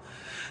 Ugh.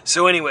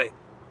 So anyway,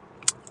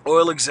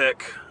 oil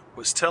exec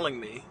was telling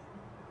me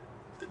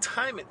the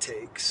time it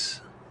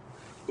takes.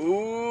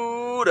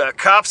 Ooh, the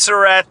cops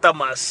are at the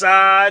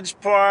massage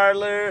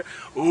parlor.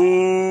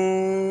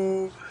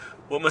 Ooh,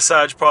 what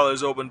massage parlor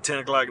is open 10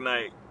 o'clock at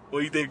night? What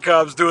do you think the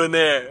cops doing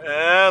there?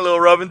 A little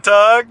rub and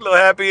tug, little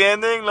happy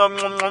ending, little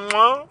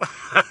mwah,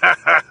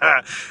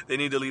 mwah. They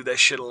need to leave that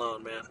shit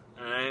alone, man.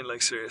 Alright,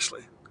 like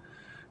seriously.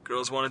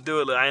 Girls want to do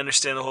it. I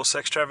understand the whole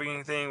sex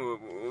trafficking thing.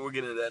 We'll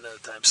get into that another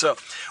time. So,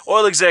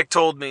 oil exec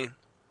told me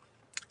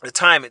the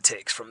time it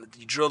takes from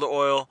you drill the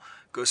oil,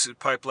 goes through the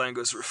pipeline,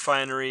 goes to the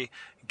refinery,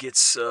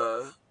 gets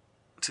to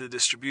the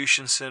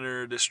distribution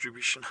center,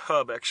 distribution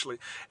hub actually,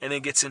 and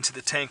then gets into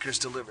the tankers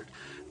delivered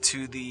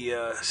to the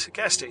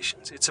gas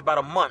stations. It's about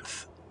a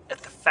month at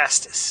the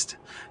fastest.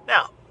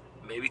 Now,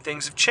 maybe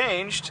things have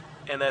changed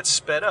and that's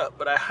sped up,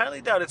 but I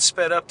highly doubt it's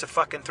sped up to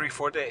fucking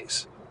 3-4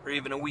 days or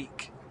even a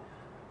week.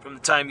 From the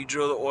time you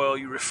drill the oil,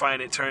 you refine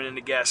it, turn it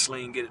into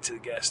gasoline, get it to the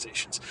gas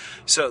stations.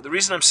 So the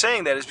reason I'm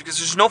saying that is because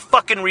there's no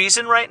fucking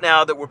reason right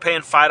now that we're paying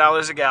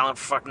 $5 a gallon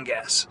for fucking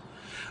gas.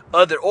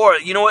 Or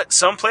you know what?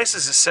 Some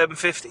places it's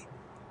 $7.50.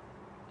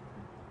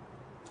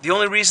 The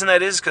only reason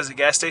that is because the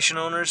gas station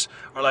owners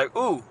are like,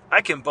 ooh, I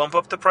can bump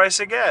up the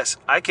price of gas.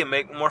 I can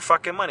make more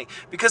fucking money.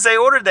 Because they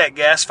ordered that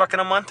gas fucking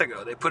a month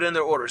ago. They put in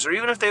their orders. Or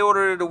even if they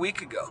ordered it a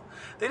week ago.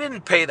 They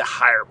didn't pay the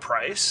higher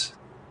price.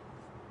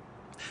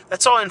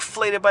 That's all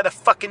inflated by the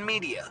fucking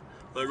media.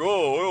 Like,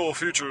 oh, oil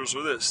futures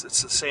or this.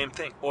 It's the same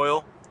thing.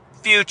 Oil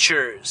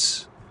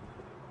futures.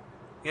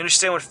 You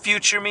understand what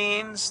future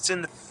means? It's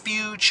in the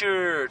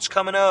future. It's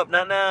coming up,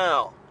 not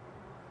now.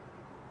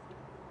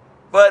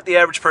 But the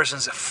average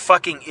person's a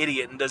fucking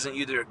idiot and doesn't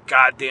use their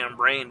goddamn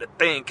brain to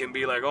think and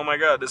be like, oh my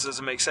god, this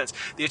doesn't make sense.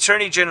 The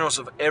attorney generals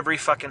of every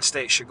fucking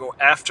state should go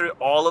after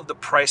all of the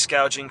price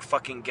gouging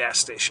fucking gas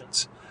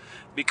stations.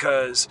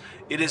 Because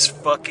it is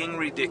fucking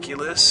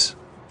ridiculous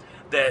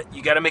that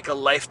you got to make a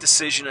life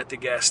decision at the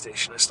gas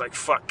station. It's like,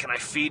 fuck, can I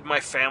feed my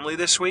family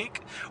this week?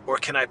 Or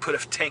can I put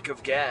a tank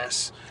of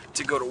gas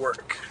to go to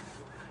work?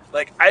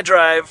 Like, I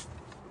drive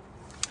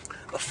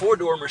a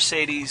 4-door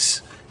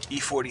Mercedes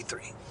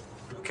E43.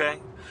 Okay?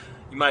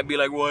 You might be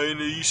like, why in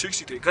the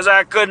E63? Because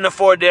I couldn't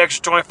afford the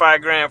extra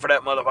 25 grand for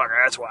that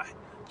motherfucker. That's why.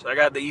 So I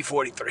got the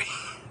E43.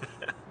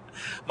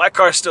 My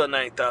car's still a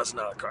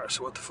 $90,000 car,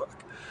 so what the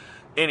fuck?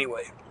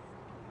 Anyway,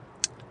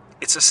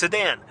 It's a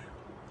sedan.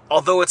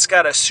 Although it's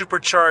got a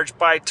supercharged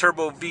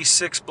bi-turbo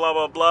V6, blah,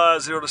 blah, blah,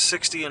 0 to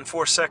 60 in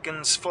 4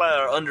 seconds, flat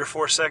or under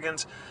 4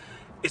 seconds,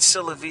 it's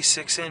still a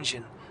V6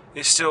 engine.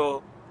 It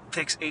still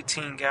takes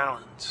 18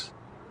 gallons.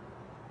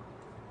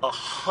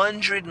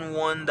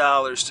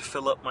 $101 to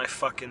fill up my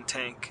fucking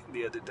tank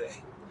the other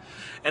day.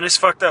 And it's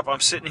fucked up. I'm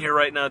sitting here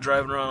right now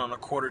driving around on a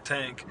quarter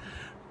tank.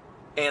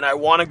 And I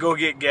want to go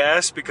get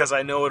gas because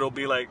I know it'll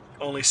be like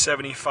only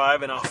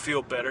 75 and I'll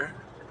feel better.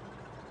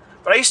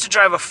 But I used to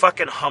drive a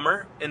fucking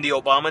Hummer in the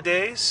Obama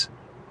days.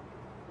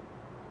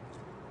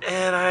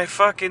 And I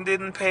fucking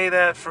didn't pay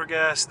that for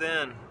gas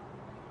then.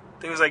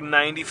 I think it was like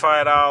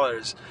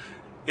 $95.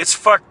 It's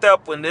fucked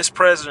up when this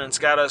president's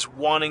got us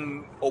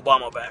wanting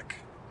Obama back.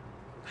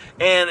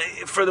 And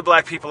for the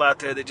black people out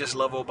there that just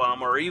love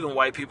Obama, or even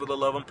white people that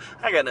love him,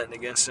 I got nothing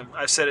against him.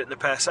 I've said it in the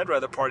past. I'd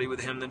rather party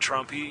with him than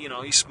Trump.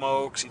 He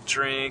smokes, he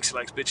drinks, he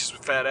likes bitches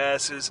with fat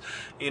asses.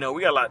 We got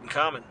a lot in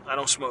common. I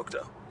don't smoke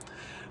though.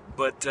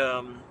 But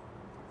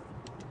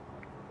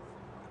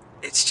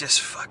it's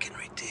just fucking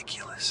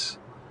ridiculous.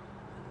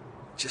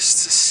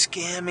 Just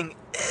scamming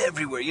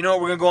everywhere. We're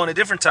going to go on a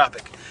different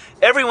topic.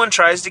 Everyone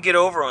tries to get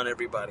over on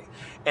everybody.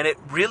 And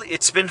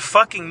it's been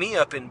fucking me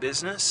up in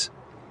business.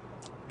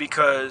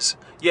 Because,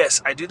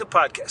 yes, I do the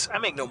podcast. I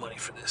make no money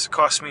for this. It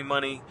costs me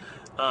money.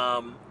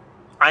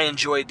 I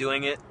enjoy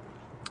doing it.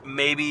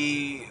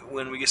 Maybe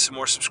when we get some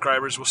more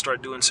subscribers, we'll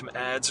start doing some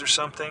ads or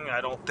something.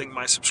 I don't think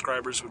my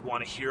subscribers would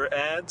want to hear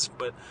ads,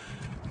 but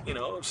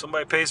if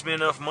somebody pays me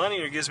enough money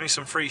or gives me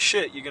some free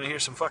shit, you're going to hear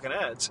some fucking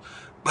ads.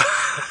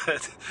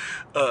 But,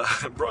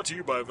 brought to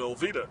you by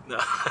Velveeta. No.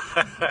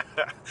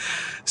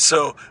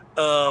 So,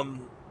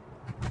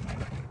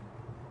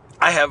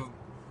 I have,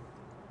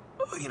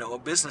 a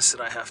business that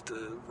I have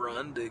to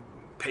run to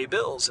pay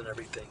bills and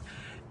everything.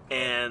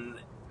 And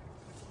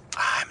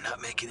I'm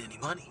not making any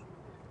money.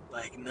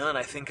 Like, none.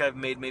 I think I've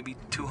made maybe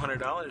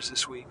 $200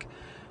 this week.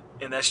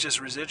 And that's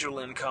just residual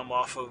income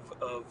off of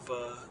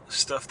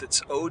stuff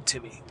that's owed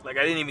to me. Like,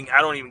 I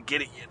don't even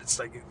get it yet. It's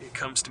like, it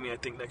comes to me, I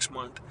think, next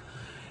month.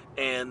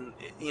 And,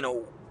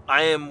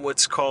 I am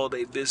what's called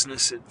a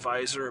business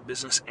advisor, a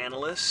business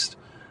analyst.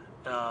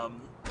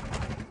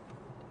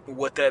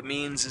 What that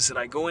means is that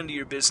I go into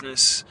your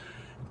business.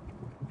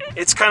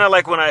 It's kind of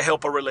like when I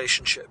help a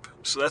relationship.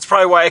 So that's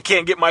probably why I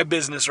can't get my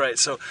business right.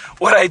 So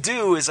what I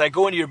do is I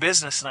go into your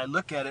business and I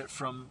look at it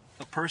from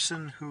a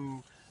person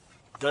who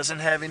doesn't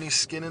have any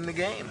skin in the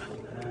game.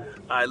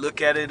 I look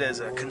at it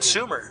as a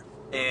consumer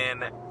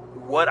and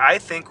what I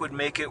think would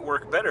make it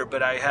work better.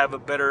 But I have a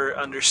better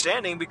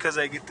understanding because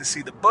I get to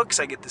see the books,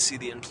 I get to see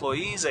the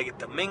employees, I get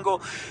to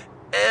mingle,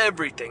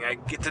 everything. I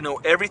get to know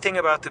everything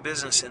about the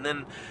business. And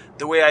then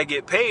the way I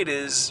get paid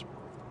is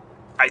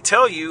I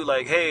tell you,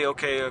 like, hey,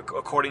 okay,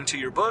 according to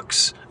your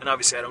books, and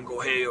obviously I don't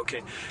go, hey,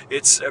 okay,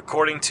 it's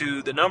according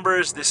to the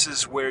numbers, this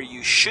is where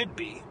you should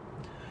be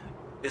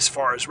as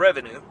far as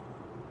revenue,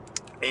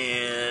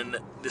 and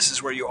this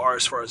is where you are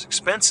as far as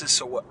expenses.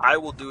 So what I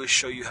will do is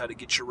show you how to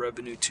get your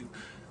revenue to,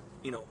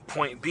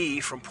 point B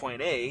from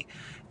point A,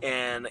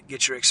 and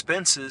get your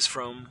expenses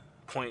from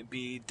point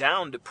B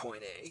down to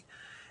point A,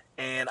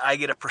 and I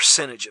get a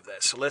percentage of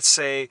that. So let's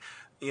say,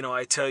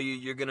 I tell you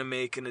you're going to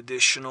make an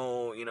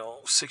additional,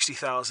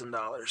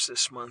 $60,000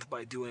 this month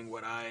by doing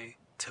what I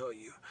tell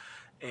you.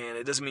 And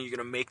it doesn't mean you're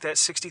going to make that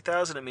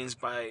 $60,000. It means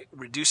by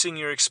reducing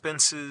your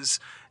expenses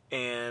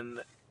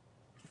and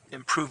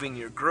improving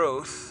your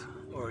growth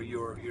or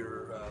your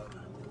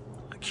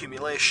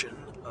accumulation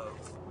of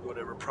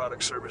whatever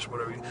product, service,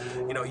 whatever,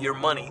 your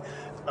money.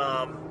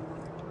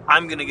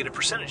 I'm going to get a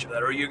percentage of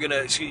that, or you're going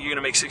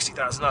to make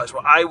 $60,000.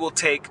 Well, I will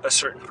take a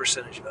certain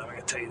percentage of that. I'm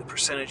going to tell you the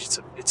percentage.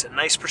 It's a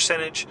nice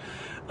percentage,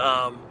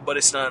 but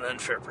it's not an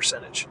unfair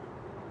percentage.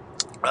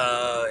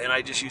 And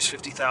I just use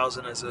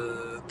 50,000 as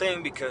a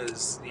thing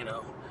because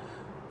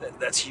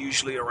that's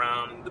usually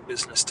around the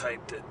business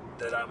type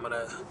that I'm going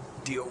to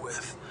deal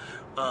with.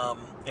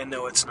 And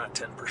no, it's not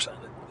 10%.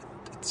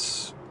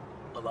 It's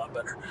a lot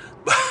better.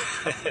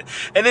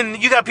 And then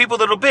you got people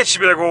that'll bitch.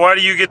 You'll be like, well, why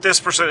do you get this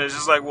percentage?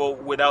 It's like, well,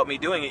 without me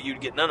doing it,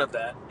 you'd get none of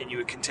that, and you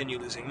would continue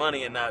losing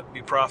money and not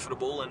be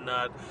profitable and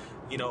not,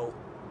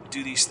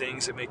 do these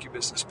things that make your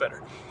business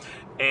better.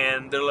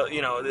 And they're,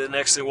 the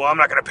next thing, well, I'm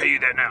not going to pay you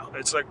that now.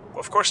 It's like, well,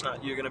 of course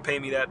not. You're going to pay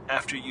me that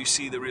after you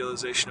see the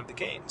realization of the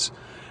gains.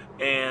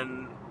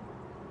 And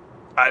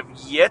I've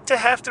yet to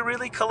have to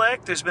really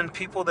collect. There's been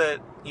people that,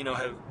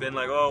 have been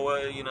like, oh,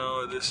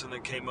 well, this and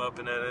it came up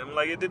and that. And I'm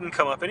like, it didn't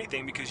come up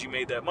anything because you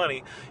made that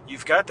money.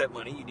 You've got that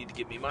money. You need to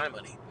give me my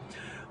money.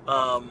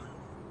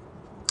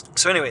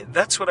 So anyway,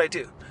 that's what I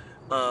do.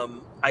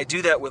 I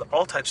do that with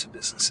all types of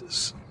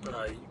businesses.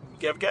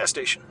 You have a gas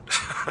station.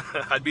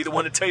 I'd be the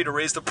one to tell you to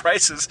raise the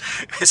prices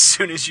as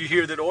soon as you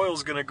hear that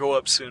oil's going to go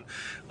up soon.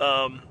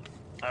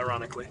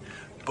 Ironically.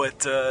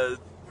 But,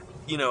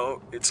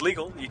 it's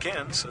legal. You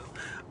can. So,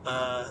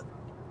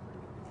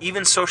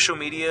 even social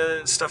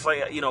media stuff like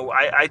that.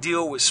 I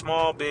deal with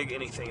small, big,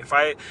 anything.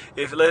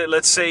 If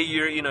let's say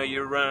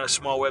you're running a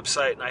small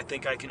website, and I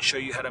think I can show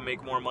you how to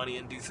make more money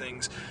and do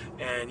things,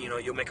 and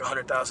you'll make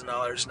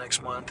 $100,000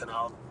 next month, and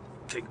I'll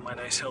take my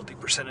nice healthy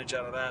percentage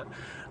out of that.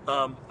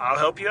 I'll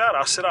help you out.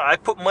 I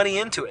put money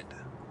into it.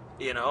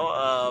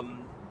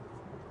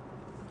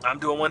 I'm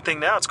doing one thing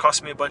now. It's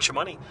costing me a bunch of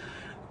money,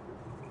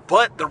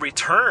 but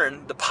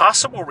the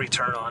possible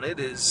return on it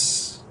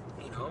is,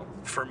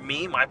 for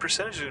me, my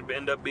percentage would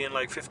end up being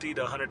like $50,000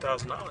 to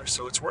 $100,000.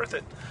 So it's worth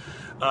it.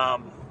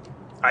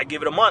 I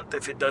give it a month.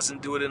 If it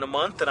doesn't do it in a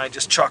month, then I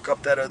just chalk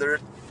up that other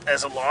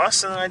as a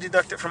loss, and then I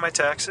deduct it from my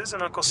taxes.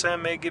 And Uncle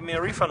Sam may give me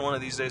a refund one of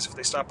these days if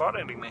they stop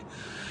auditing me.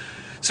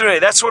 So anyway,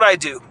 that's what I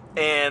do.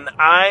 And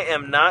I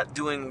am not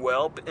doing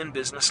well in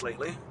business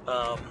lately.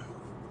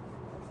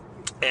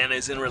 And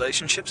as in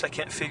relationships, I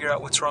can't figure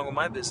out what's wrong with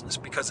my business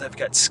because I've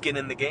got skin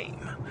in the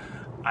game.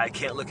 I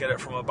can't look at it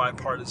from a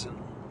bipartisan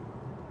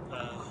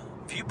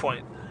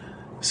viewpoint.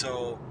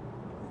 So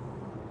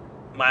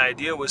my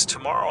idea was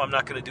tomorrow I'm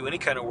not going to do any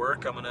kind of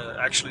work. I'm going to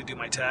actually do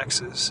my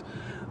taxes.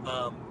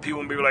 People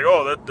will be like,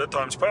 oh, that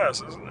time's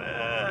passed.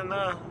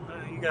 No,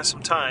 you got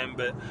some time.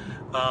 But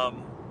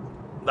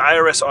the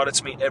IRS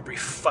audits me every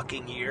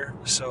fucking year.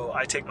 So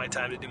I take my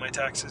time to do my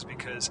taxes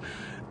because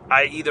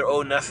I either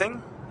owe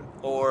nothing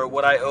or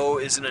what I owe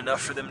isn't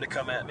enough for them to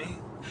come at me.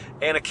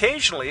 And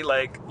occasionally,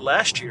 like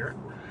last year,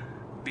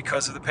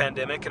 because of the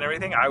pandemic and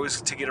everything, I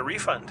was to get a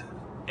refund.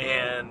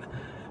 And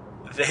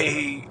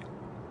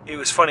it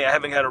was funny, I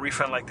haven't had a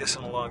refund like this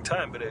in a long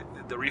time, but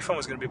the refund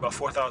was going to be about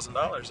 $4,000. And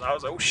I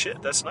was like, oh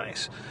shit, that's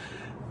nice.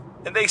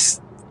 And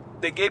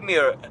they gave me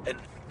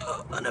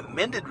an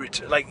amended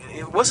return. Like,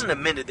 it wasn't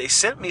amended. They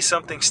sent me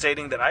something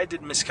stating that I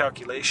did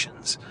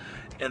miscalculations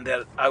and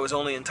that I was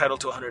only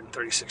entitled to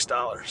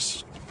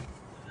 $136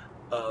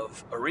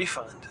 of a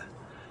refund.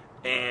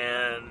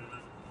 And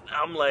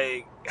I'm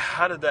like,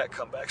 how did that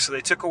come back? So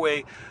they took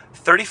away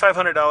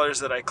 $3,500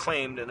 that I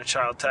claimed in a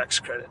child tax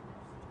credit.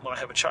 Well, I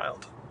have a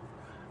child.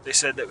 They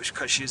said that was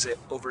because she's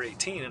over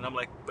 18, and I'm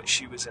like, but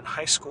she was in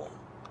high school.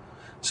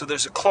 So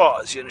there's a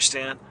clause, you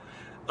understand?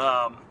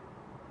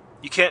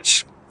 You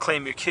can't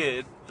claim your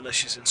kid unless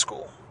she's in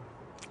school,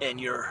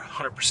 and you're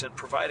 100%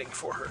 providing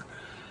for her.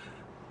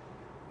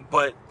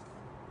 But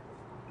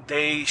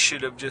they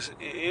should have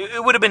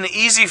it would have been an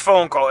easy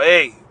phone call,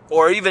 hey,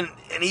 or even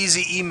an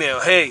easy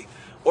email, hey,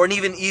 or an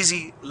even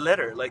easy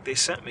letter like they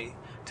sent me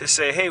to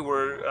say, hey,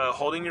 we're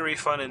holding your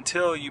refund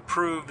until you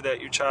prove that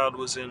your child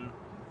was in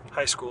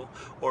high school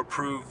or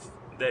prove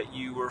that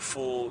you were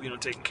full,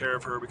 taking care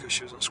of her because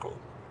she was in school.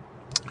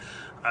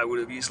 I would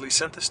have easily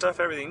sent the stuff,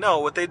 everything. No,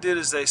 what they did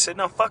is they said,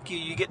 no, fuck you,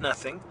 you get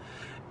nothing.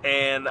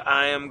 And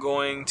I am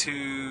going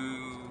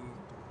to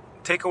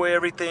take away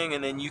everything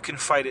and then you can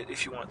fight it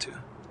if you want to.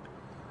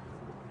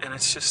 And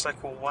it's just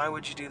like, well, why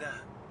would you do that?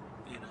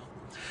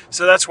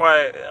 So that's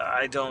why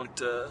I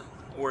don't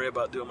worry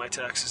about doing my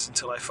taxes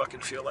until I fucking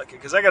feel like it.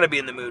 Because I got to be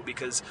in the mood,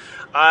 because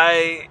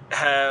I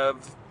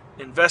have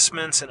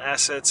investments and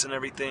assets and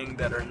everything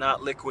that are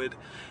not liquid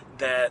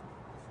that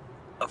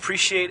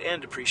appreciate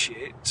and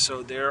depreciate.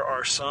 So there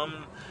are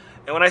some,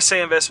 and when I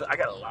say investment, I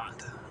got a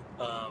lot.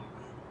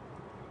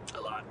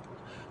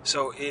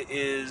 So it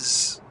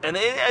is, and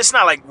it's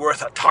not like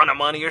worth a ton of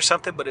money or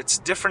something, but it's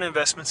different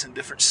investments in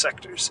different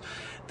sectors.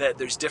 That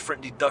there's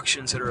different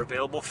deductions that are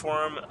available for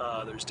them.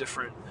 There's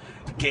different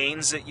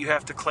gains that you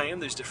have to claim.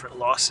 There's different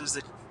losses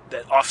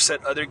that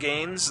offset other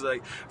gains.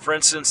 Like, for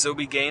instance, there'll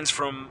be gains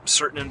from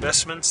certain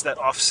investments that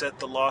offset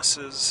the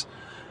losses.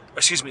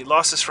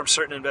 Losses from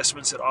certain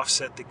investments that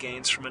offset the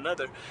gains from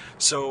another.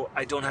 So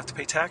I don't have to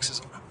pay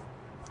taxes on them.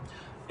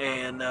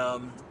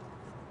 And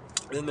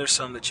then there's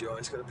some that you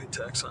always got to pay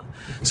tax on.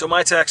 So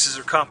my taxes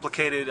are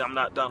complicated. I'm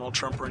not Donald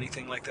Trump or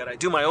anything like that. I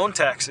do my own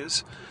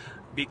taxes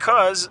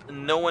because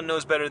no one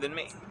knows better than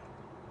me.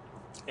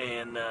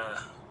 And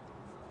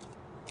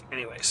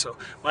anyway, so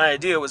my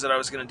idea was that I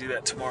was going to do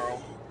that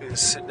tomorrow, is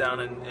sit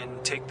down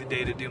and take the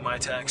day to do my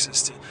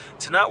taxes,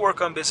 to not work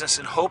on business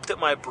and hope that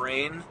my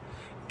brain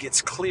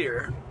gets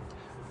clear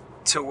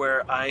to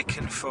where I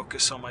can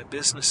focus on my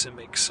business and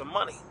make some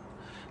money.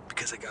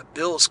 Because I got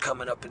bills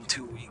coming up in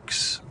 2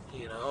 weeks,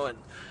 and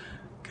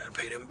gotta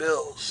pay them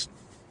bills.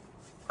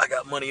 I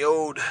got money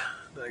owed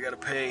that I gotta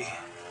pay,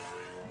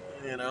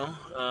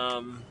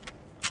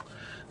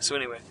 So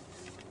anyway,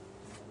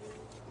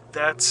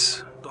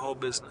 that's the whole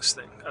business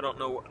thing. I don't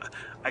know.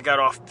 I got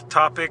off the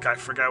topic. I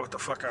forgot what the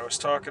fuck I was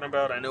talking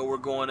about. I know we're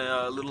going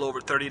a little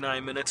over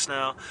 39 minutes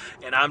now,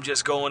 and I'm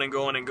just going and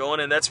going and going.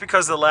 And that's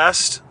because the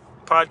last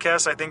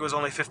podcast, I think, was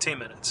only 15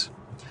 minutes.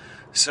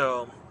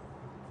 So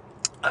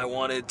I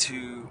wanted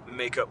to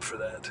make up for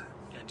that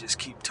and just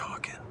keep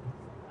talking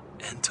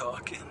and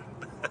talking.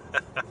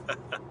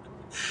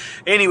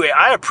 Anyway,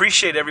 I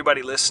appreciate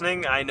everybody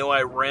listening. I know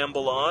I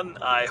ramble on.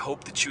 I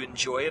hope that you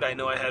enjoy it. I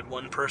know I had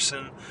one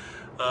person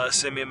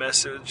send me a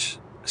message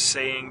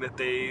saying that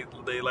they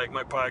like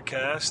my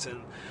podcast,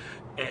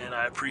 and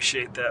I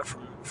appreciate that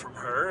from from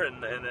her,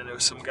 and then there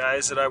was some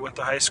guys that I went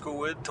to high school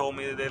with told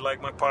me that they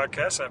like my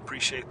podcast. I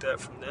appreciate that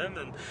from them.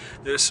 And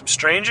there's some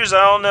strangers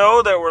I don't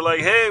know that were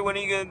like, hey, when are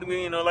you gonna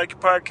do, like your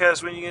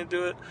podcast, when are you gonna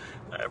do it?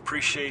 I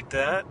appreciate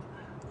that.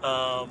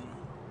 I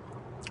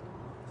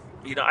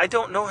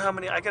don't know how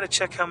many. I gotta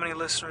check how many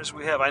listeners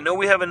we have. I know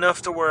we have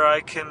enough to where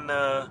I can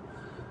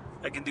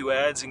do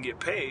ads and get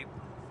paid.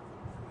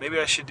 Maybe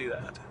I should do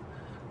that,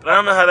 but I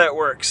don't know how that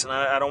works, and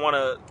I don't want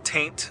to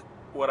taint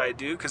what I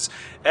do, because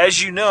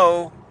as you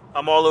know,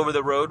 I'm all over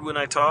the road when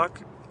I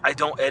talk. I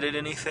don't edit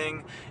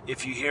anything.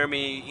 If you hear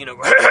me,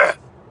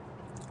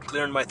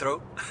 clearing my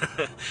throat,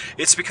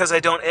 it's because I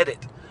don't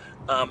edit.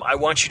 I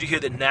want you to hear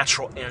the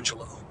natural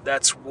Angelo.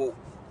 That's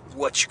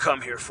what you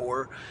come here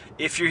for.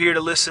 If you're here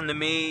to listen to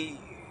me,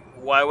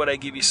 why would I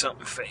give you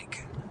something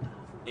fake?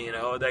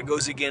 That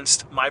goes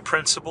against my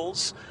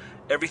principles.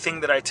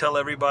 Everything that I tell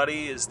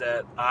everybody is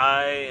that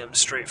I am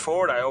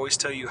straightforward. I always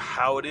tell you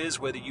how it is,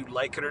 whether you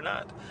like it or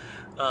not.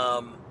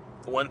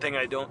 One thing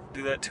I don't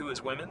do that to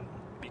is women,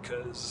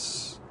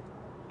 because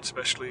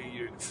especially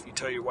if you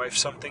tell your wife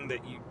something that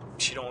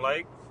she don't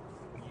like,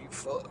 you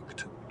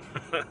fucked.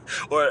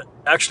 Or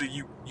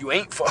actually, you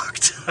ain't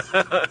fucked.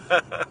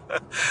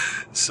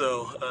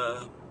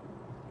 So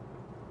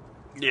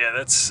yeah,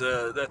 that's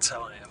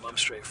how I am. I'm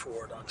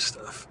straightforward on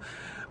stuff.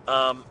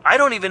 I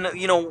don't even,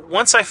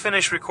 once I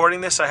finish recording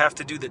this, I have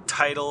to do the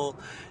title,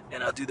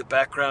 and I'll do the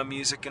background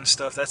music and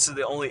stuff. That's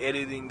the only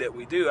editing that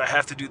we do. I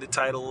have to do the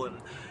title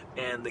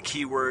and the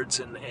keywords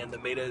and the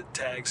meta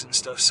tags and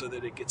stuff so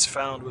that it gets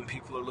found when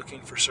people are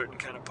looking for certain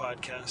kind of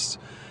podcasts.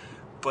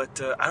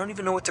 But I don't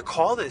even know what to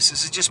call this.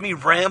 This is just me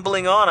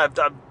rambling on. I've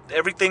done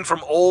everything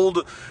from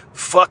old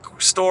fuck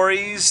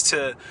stories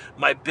to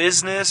my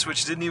business,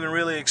 which didn't even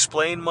really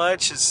explain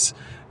much. It's,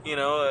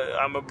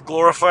 I'm a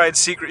glorified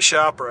secret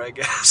shopper, I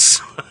guess.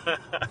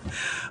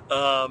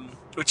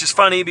 Which is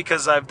funny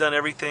because I've done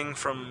everything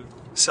from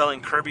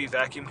selling Kirby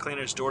vacuum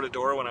cleaners door to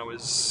door when I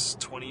was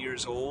 20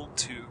 years old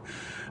to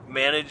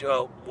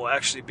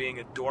actually being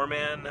a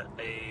doorman,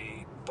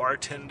 a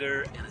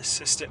bartender, an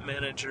assistant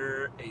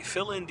manager, a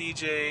fill-in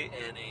DJ,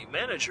 and a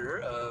manager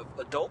of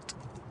adult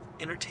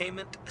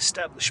entertainment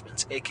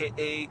establishments,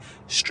 aka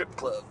strip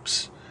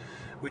clubs.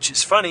 Which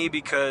is funny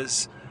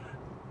because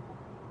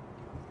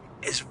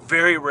it's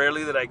very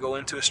rarely that I go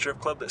into a strip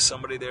club that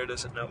somebody there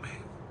doesn't know me.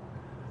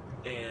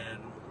 And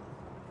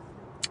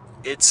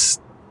it's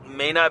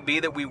may not be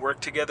that we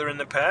worked together in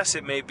the past.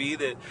 It may be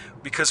that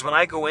because when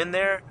I go in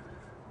there,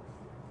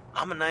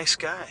 I'm a nice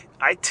guy.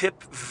 I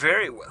tip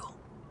very well.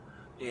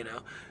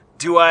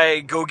 Do I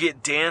go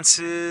get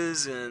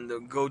dances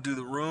and go do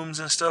the rooms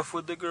and stuff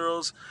with the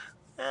girls?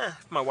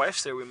 If my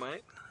wife's there, we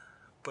might.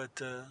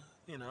 But,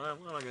 I'm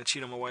not going to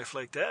cheat on my wife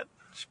like that.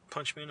 She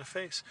punched me in the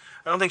face.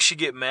 I don't think she'd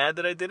get mad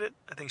that I did it.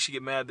 I think she'd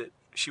get mad that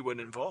she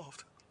wasn't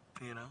involved.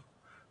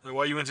 Like,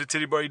 why you went to the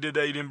titty bar, you did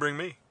that, you didn't bring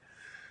me.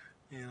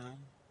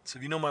 So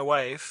if you know my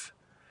wife,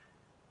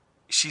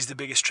 she's the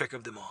biggest trick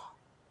of them all.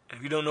 And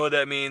if you don't know what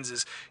that means,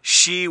 is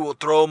she will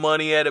throw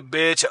money at a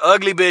bitch, an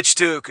ugly bitch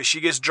too, because she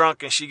gets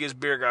drunk and she gets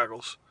beer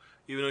goggles,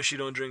 even though she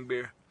don't drink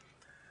beer.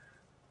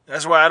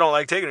 That's why I don't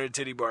like taking her to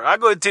titty bar. I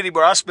go to titty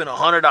bar, I spend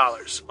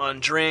 $100 on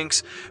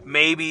drinks,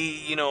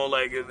 maybe,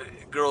 like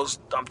girls,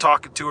 I'm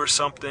talking to her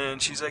something,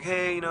 she's like,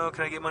 hey,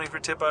 can I get money for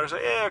tip out? I was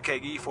like, yeah, okay,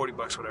 give you $40,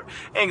 whatever.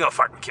 Ain't gonna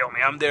fucking kill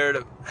me. I'm there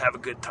to have a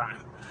good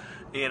time,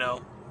 man,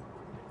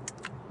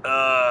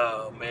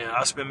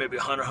 I'll spend maybe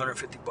 $100,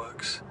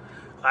 $150.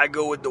 I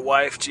go with the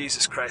wife,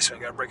 Jesus Christ, man,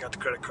 I gotta break out the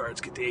credit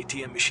cards, get the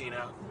ATM machine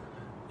out.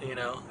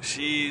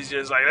 She's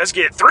just like, let's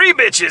get 3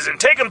 bitches and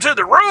take them to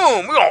the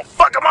room. We're gonna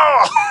fuck them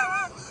all.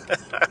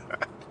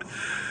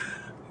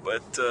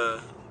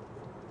 But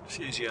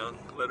she's young.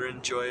 Let her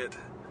enjoy it.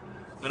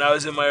 When I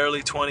was in my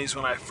early 20s,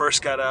 when I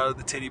first got out of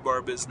the titty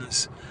bar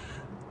business,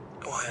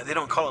 they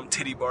don't call them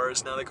titty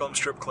bars now, they call them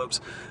strip clubs.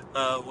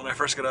 When I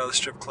first got out of the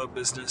strip club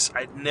business,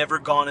 I'd never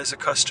gone as a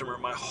customer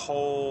my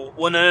whole...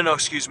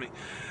 excuse me.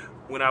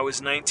 When I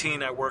was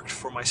 19, I worked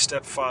for my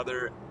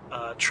stepfather,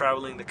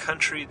 traveling the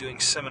country, doing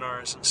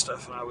seminars and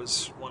stuff, and I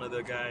was one of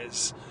the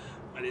guys.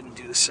 I didn't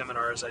do the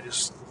seminars, I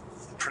just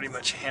pretty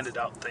much handed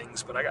out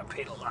things, but I got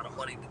paid a lot of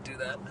money to do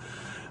that.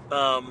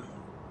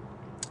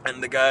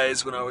 And the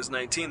guys, when I was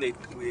 19, they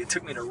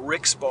took me to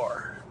Rick's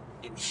Bar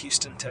in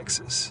Houston,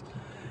 Texas,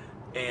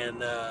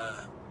 and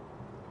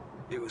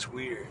it was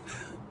weird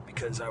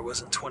because I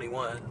wasn't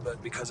 21,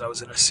 but because I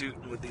was in a suit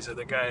and with these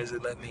other guys, they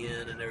let me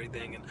in and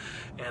everything.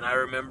 And I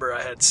remember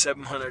I had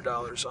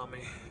 $700 on me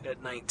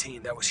at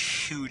 19. That was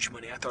huge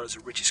money. I thought I was the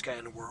richest guy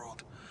in the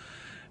world.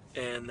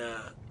 And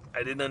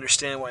I didn't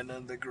understand why none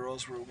of the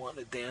girls were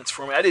wanting to dance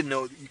for me. I didn't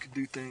know that you could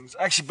do things.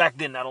 Actually, back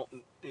then,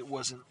 it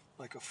wasn't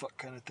like a fuck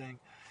kind of thing.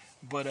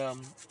 But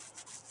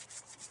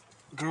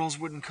girls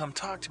wouldn't come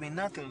talk to me,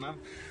 nothing. And I'm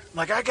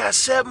like, I got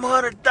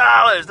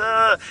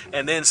 $700.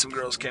 And then some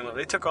girls came up.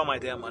 They took all my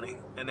damn money.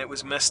 And it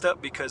was messed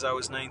up because I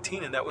was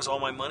 19, and that was all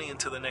my money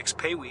until the next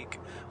pay week,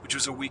 which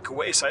was a week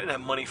away. So I didn't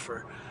have money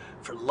for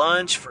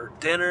lunch, for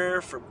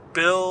dinner, for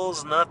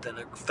bills, nothing.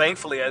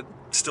 Thankfully, I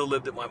still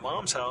lived at my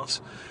mom's house.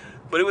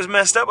 But it was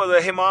messed up. I was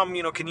like, hey, Mom,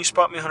 can you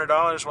spot me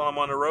 $100 while I'm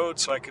on the road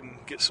so I can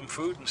get some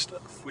food and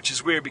stuff? Which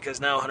is weird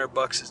because now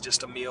 $100 is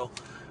just a meal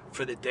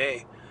for the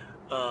day.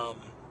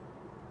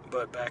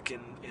 But back in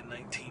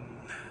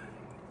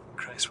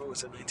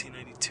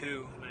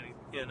 1992?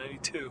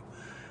 92.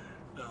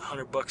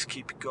 $100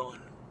 keep you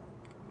going.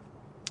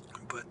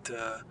 But,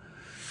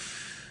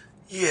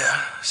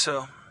 yeah,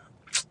 so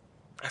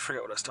I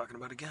forgot what I was talking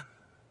about again.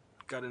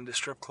 Got into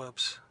strip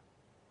clubs.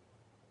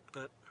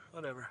 But,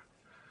 whatever.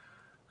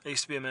 I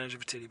used to be a manager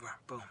for Titty Bar.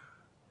 Boom.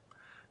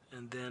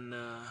 And then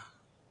I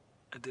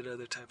did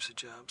other types of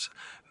jobs.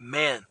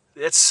 Man,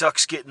 that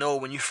sucks getting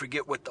old when you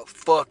forget what the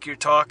fuck you're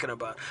talking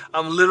about.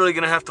 I'm literally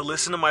going to have to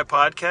listen to my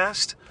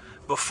podcast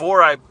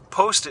before I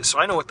post it so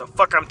I know what the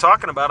fuck I'm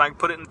talking about. I can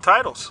put it in the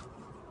titles.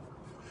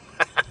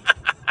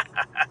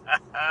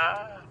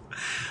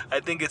 I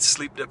think it's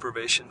sleep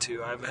deprivation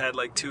too. I've had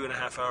like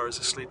 2.5 hours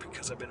of sleep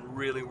because I've been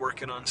really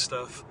working on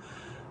stuff,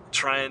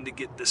 trying to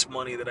get this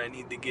money that I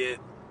need to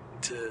get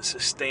to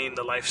sustain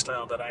the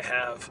lifestyle that I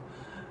have.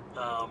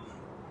 I'll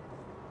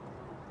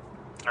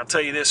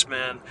tell you this,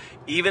 man,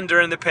 even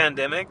during the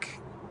pandemic,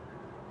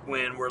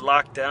 when we're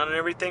locked down and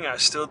everything, I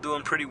was still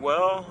doing pretty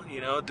well,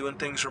 doing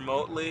things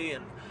remotely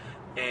and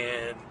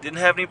didn't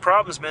have any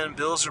problems, man.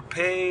 Bills are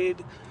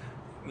paid,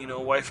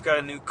 wife got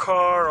a new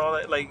car, all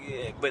that,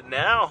 but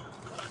now,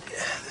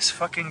 this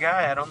fucking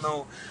guy, I don't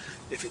know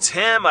if it's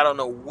him, I don't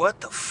know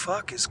what the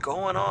fuck is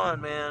going on,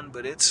 man,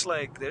 but it's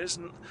like,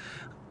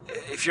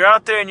 if you're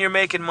out there and you're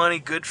making money,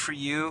 good for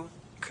you.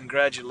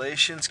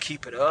 Congratulations.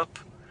 Keep it up.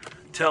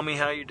 Tell me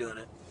how you're doing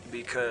it,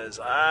 because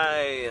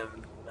I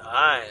am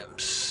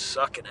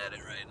sucking at it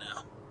right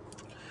now.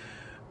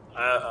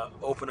 I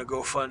open a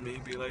GoFundMe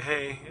and be like,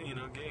 hey,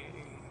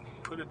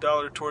 put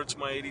 $1 towards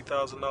my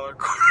 $80,000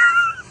 car.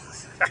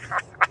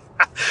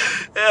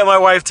 Yeah, my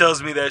wife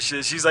tells me that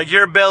shit. She's like,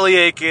 you're belly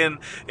aching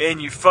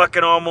and you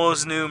fucking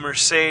almost knew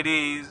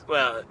Mercedes.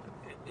 Well,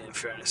 in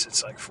fairness,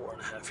 it's like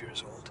 4.5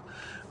 years old.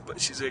 But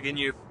she's like, in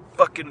your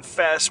fucking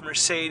fast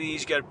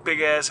Mercedes, you got a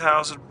big ass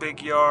house with a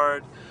big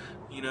yard,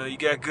 you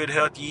got good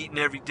health, you eating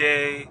every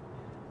day,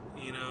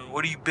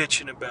 what are you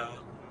bitching about?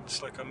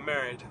 It's like, I'm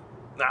married.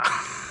 Nah,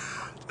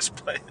 just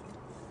playing.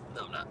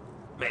 No, I'm not.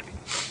 Maybe.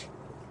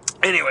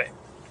 Anyway,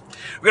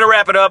 we're gonna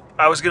wrap it up.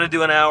 I was gonna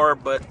do an hour,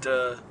 but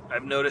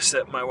I've noticed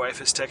that my wife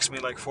has texted me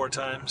like 4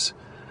 times,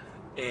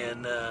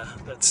 and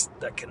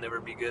that can never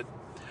be good.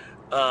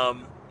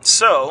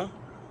 So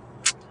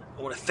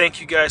I want to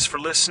thank you guys for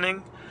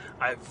listening.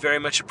 I very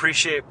much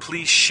appreciate it.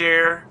 Please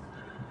share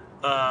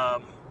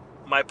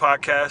my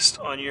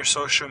podcast on your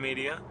social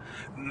media.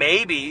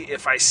 Maybe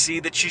if I see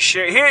that you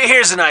share...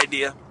 Here's an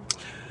idea.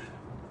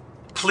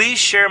 Please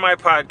share my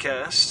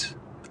podcast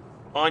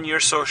on your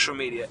social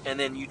media, and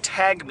then you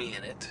tag me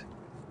in it.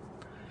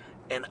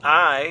 And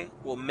I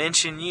will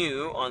mention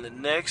you on the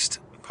next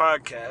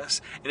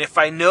podcast. And if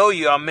I know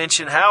you, I'll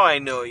mention how I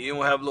know you, and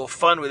we'll have a little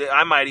fun with it.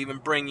 I might even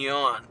bring you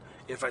on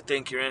if I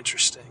think you're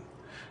interesting.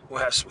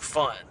 We'll have some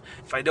fun.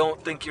 If I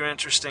don't think you're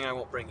interesting, I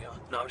won't bring you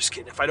on. No, I'm just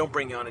kidding. If I don't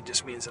bring you on, it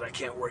just means that I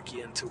can't work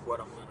you into what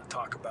I'm going to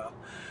talk about.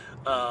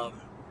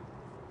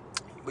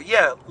 But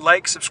yeah,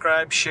 like,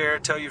 subscribe, share,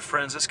 tell your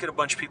friends. Let's get a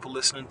bunch of people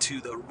listening to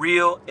The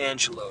Real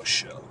Angelo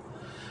Show.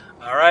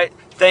 All right.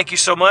 Thank you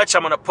so much.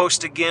 I'm going to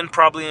post again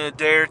probably in a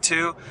day or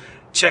two.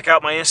 Check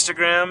out my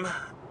Instagram.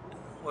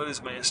 What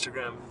is my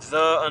Instagram?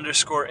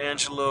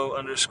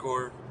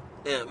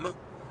 _Angelo_M.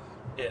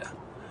 Yeah.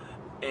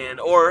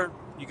 Or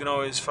you can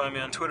always find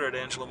me on Twitter at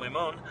Angelo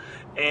Maimon.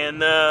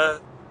 And,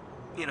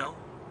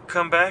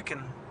 come back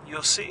and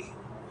you'll see.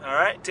 All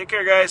right. Take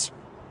care, guys.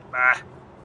 Bye.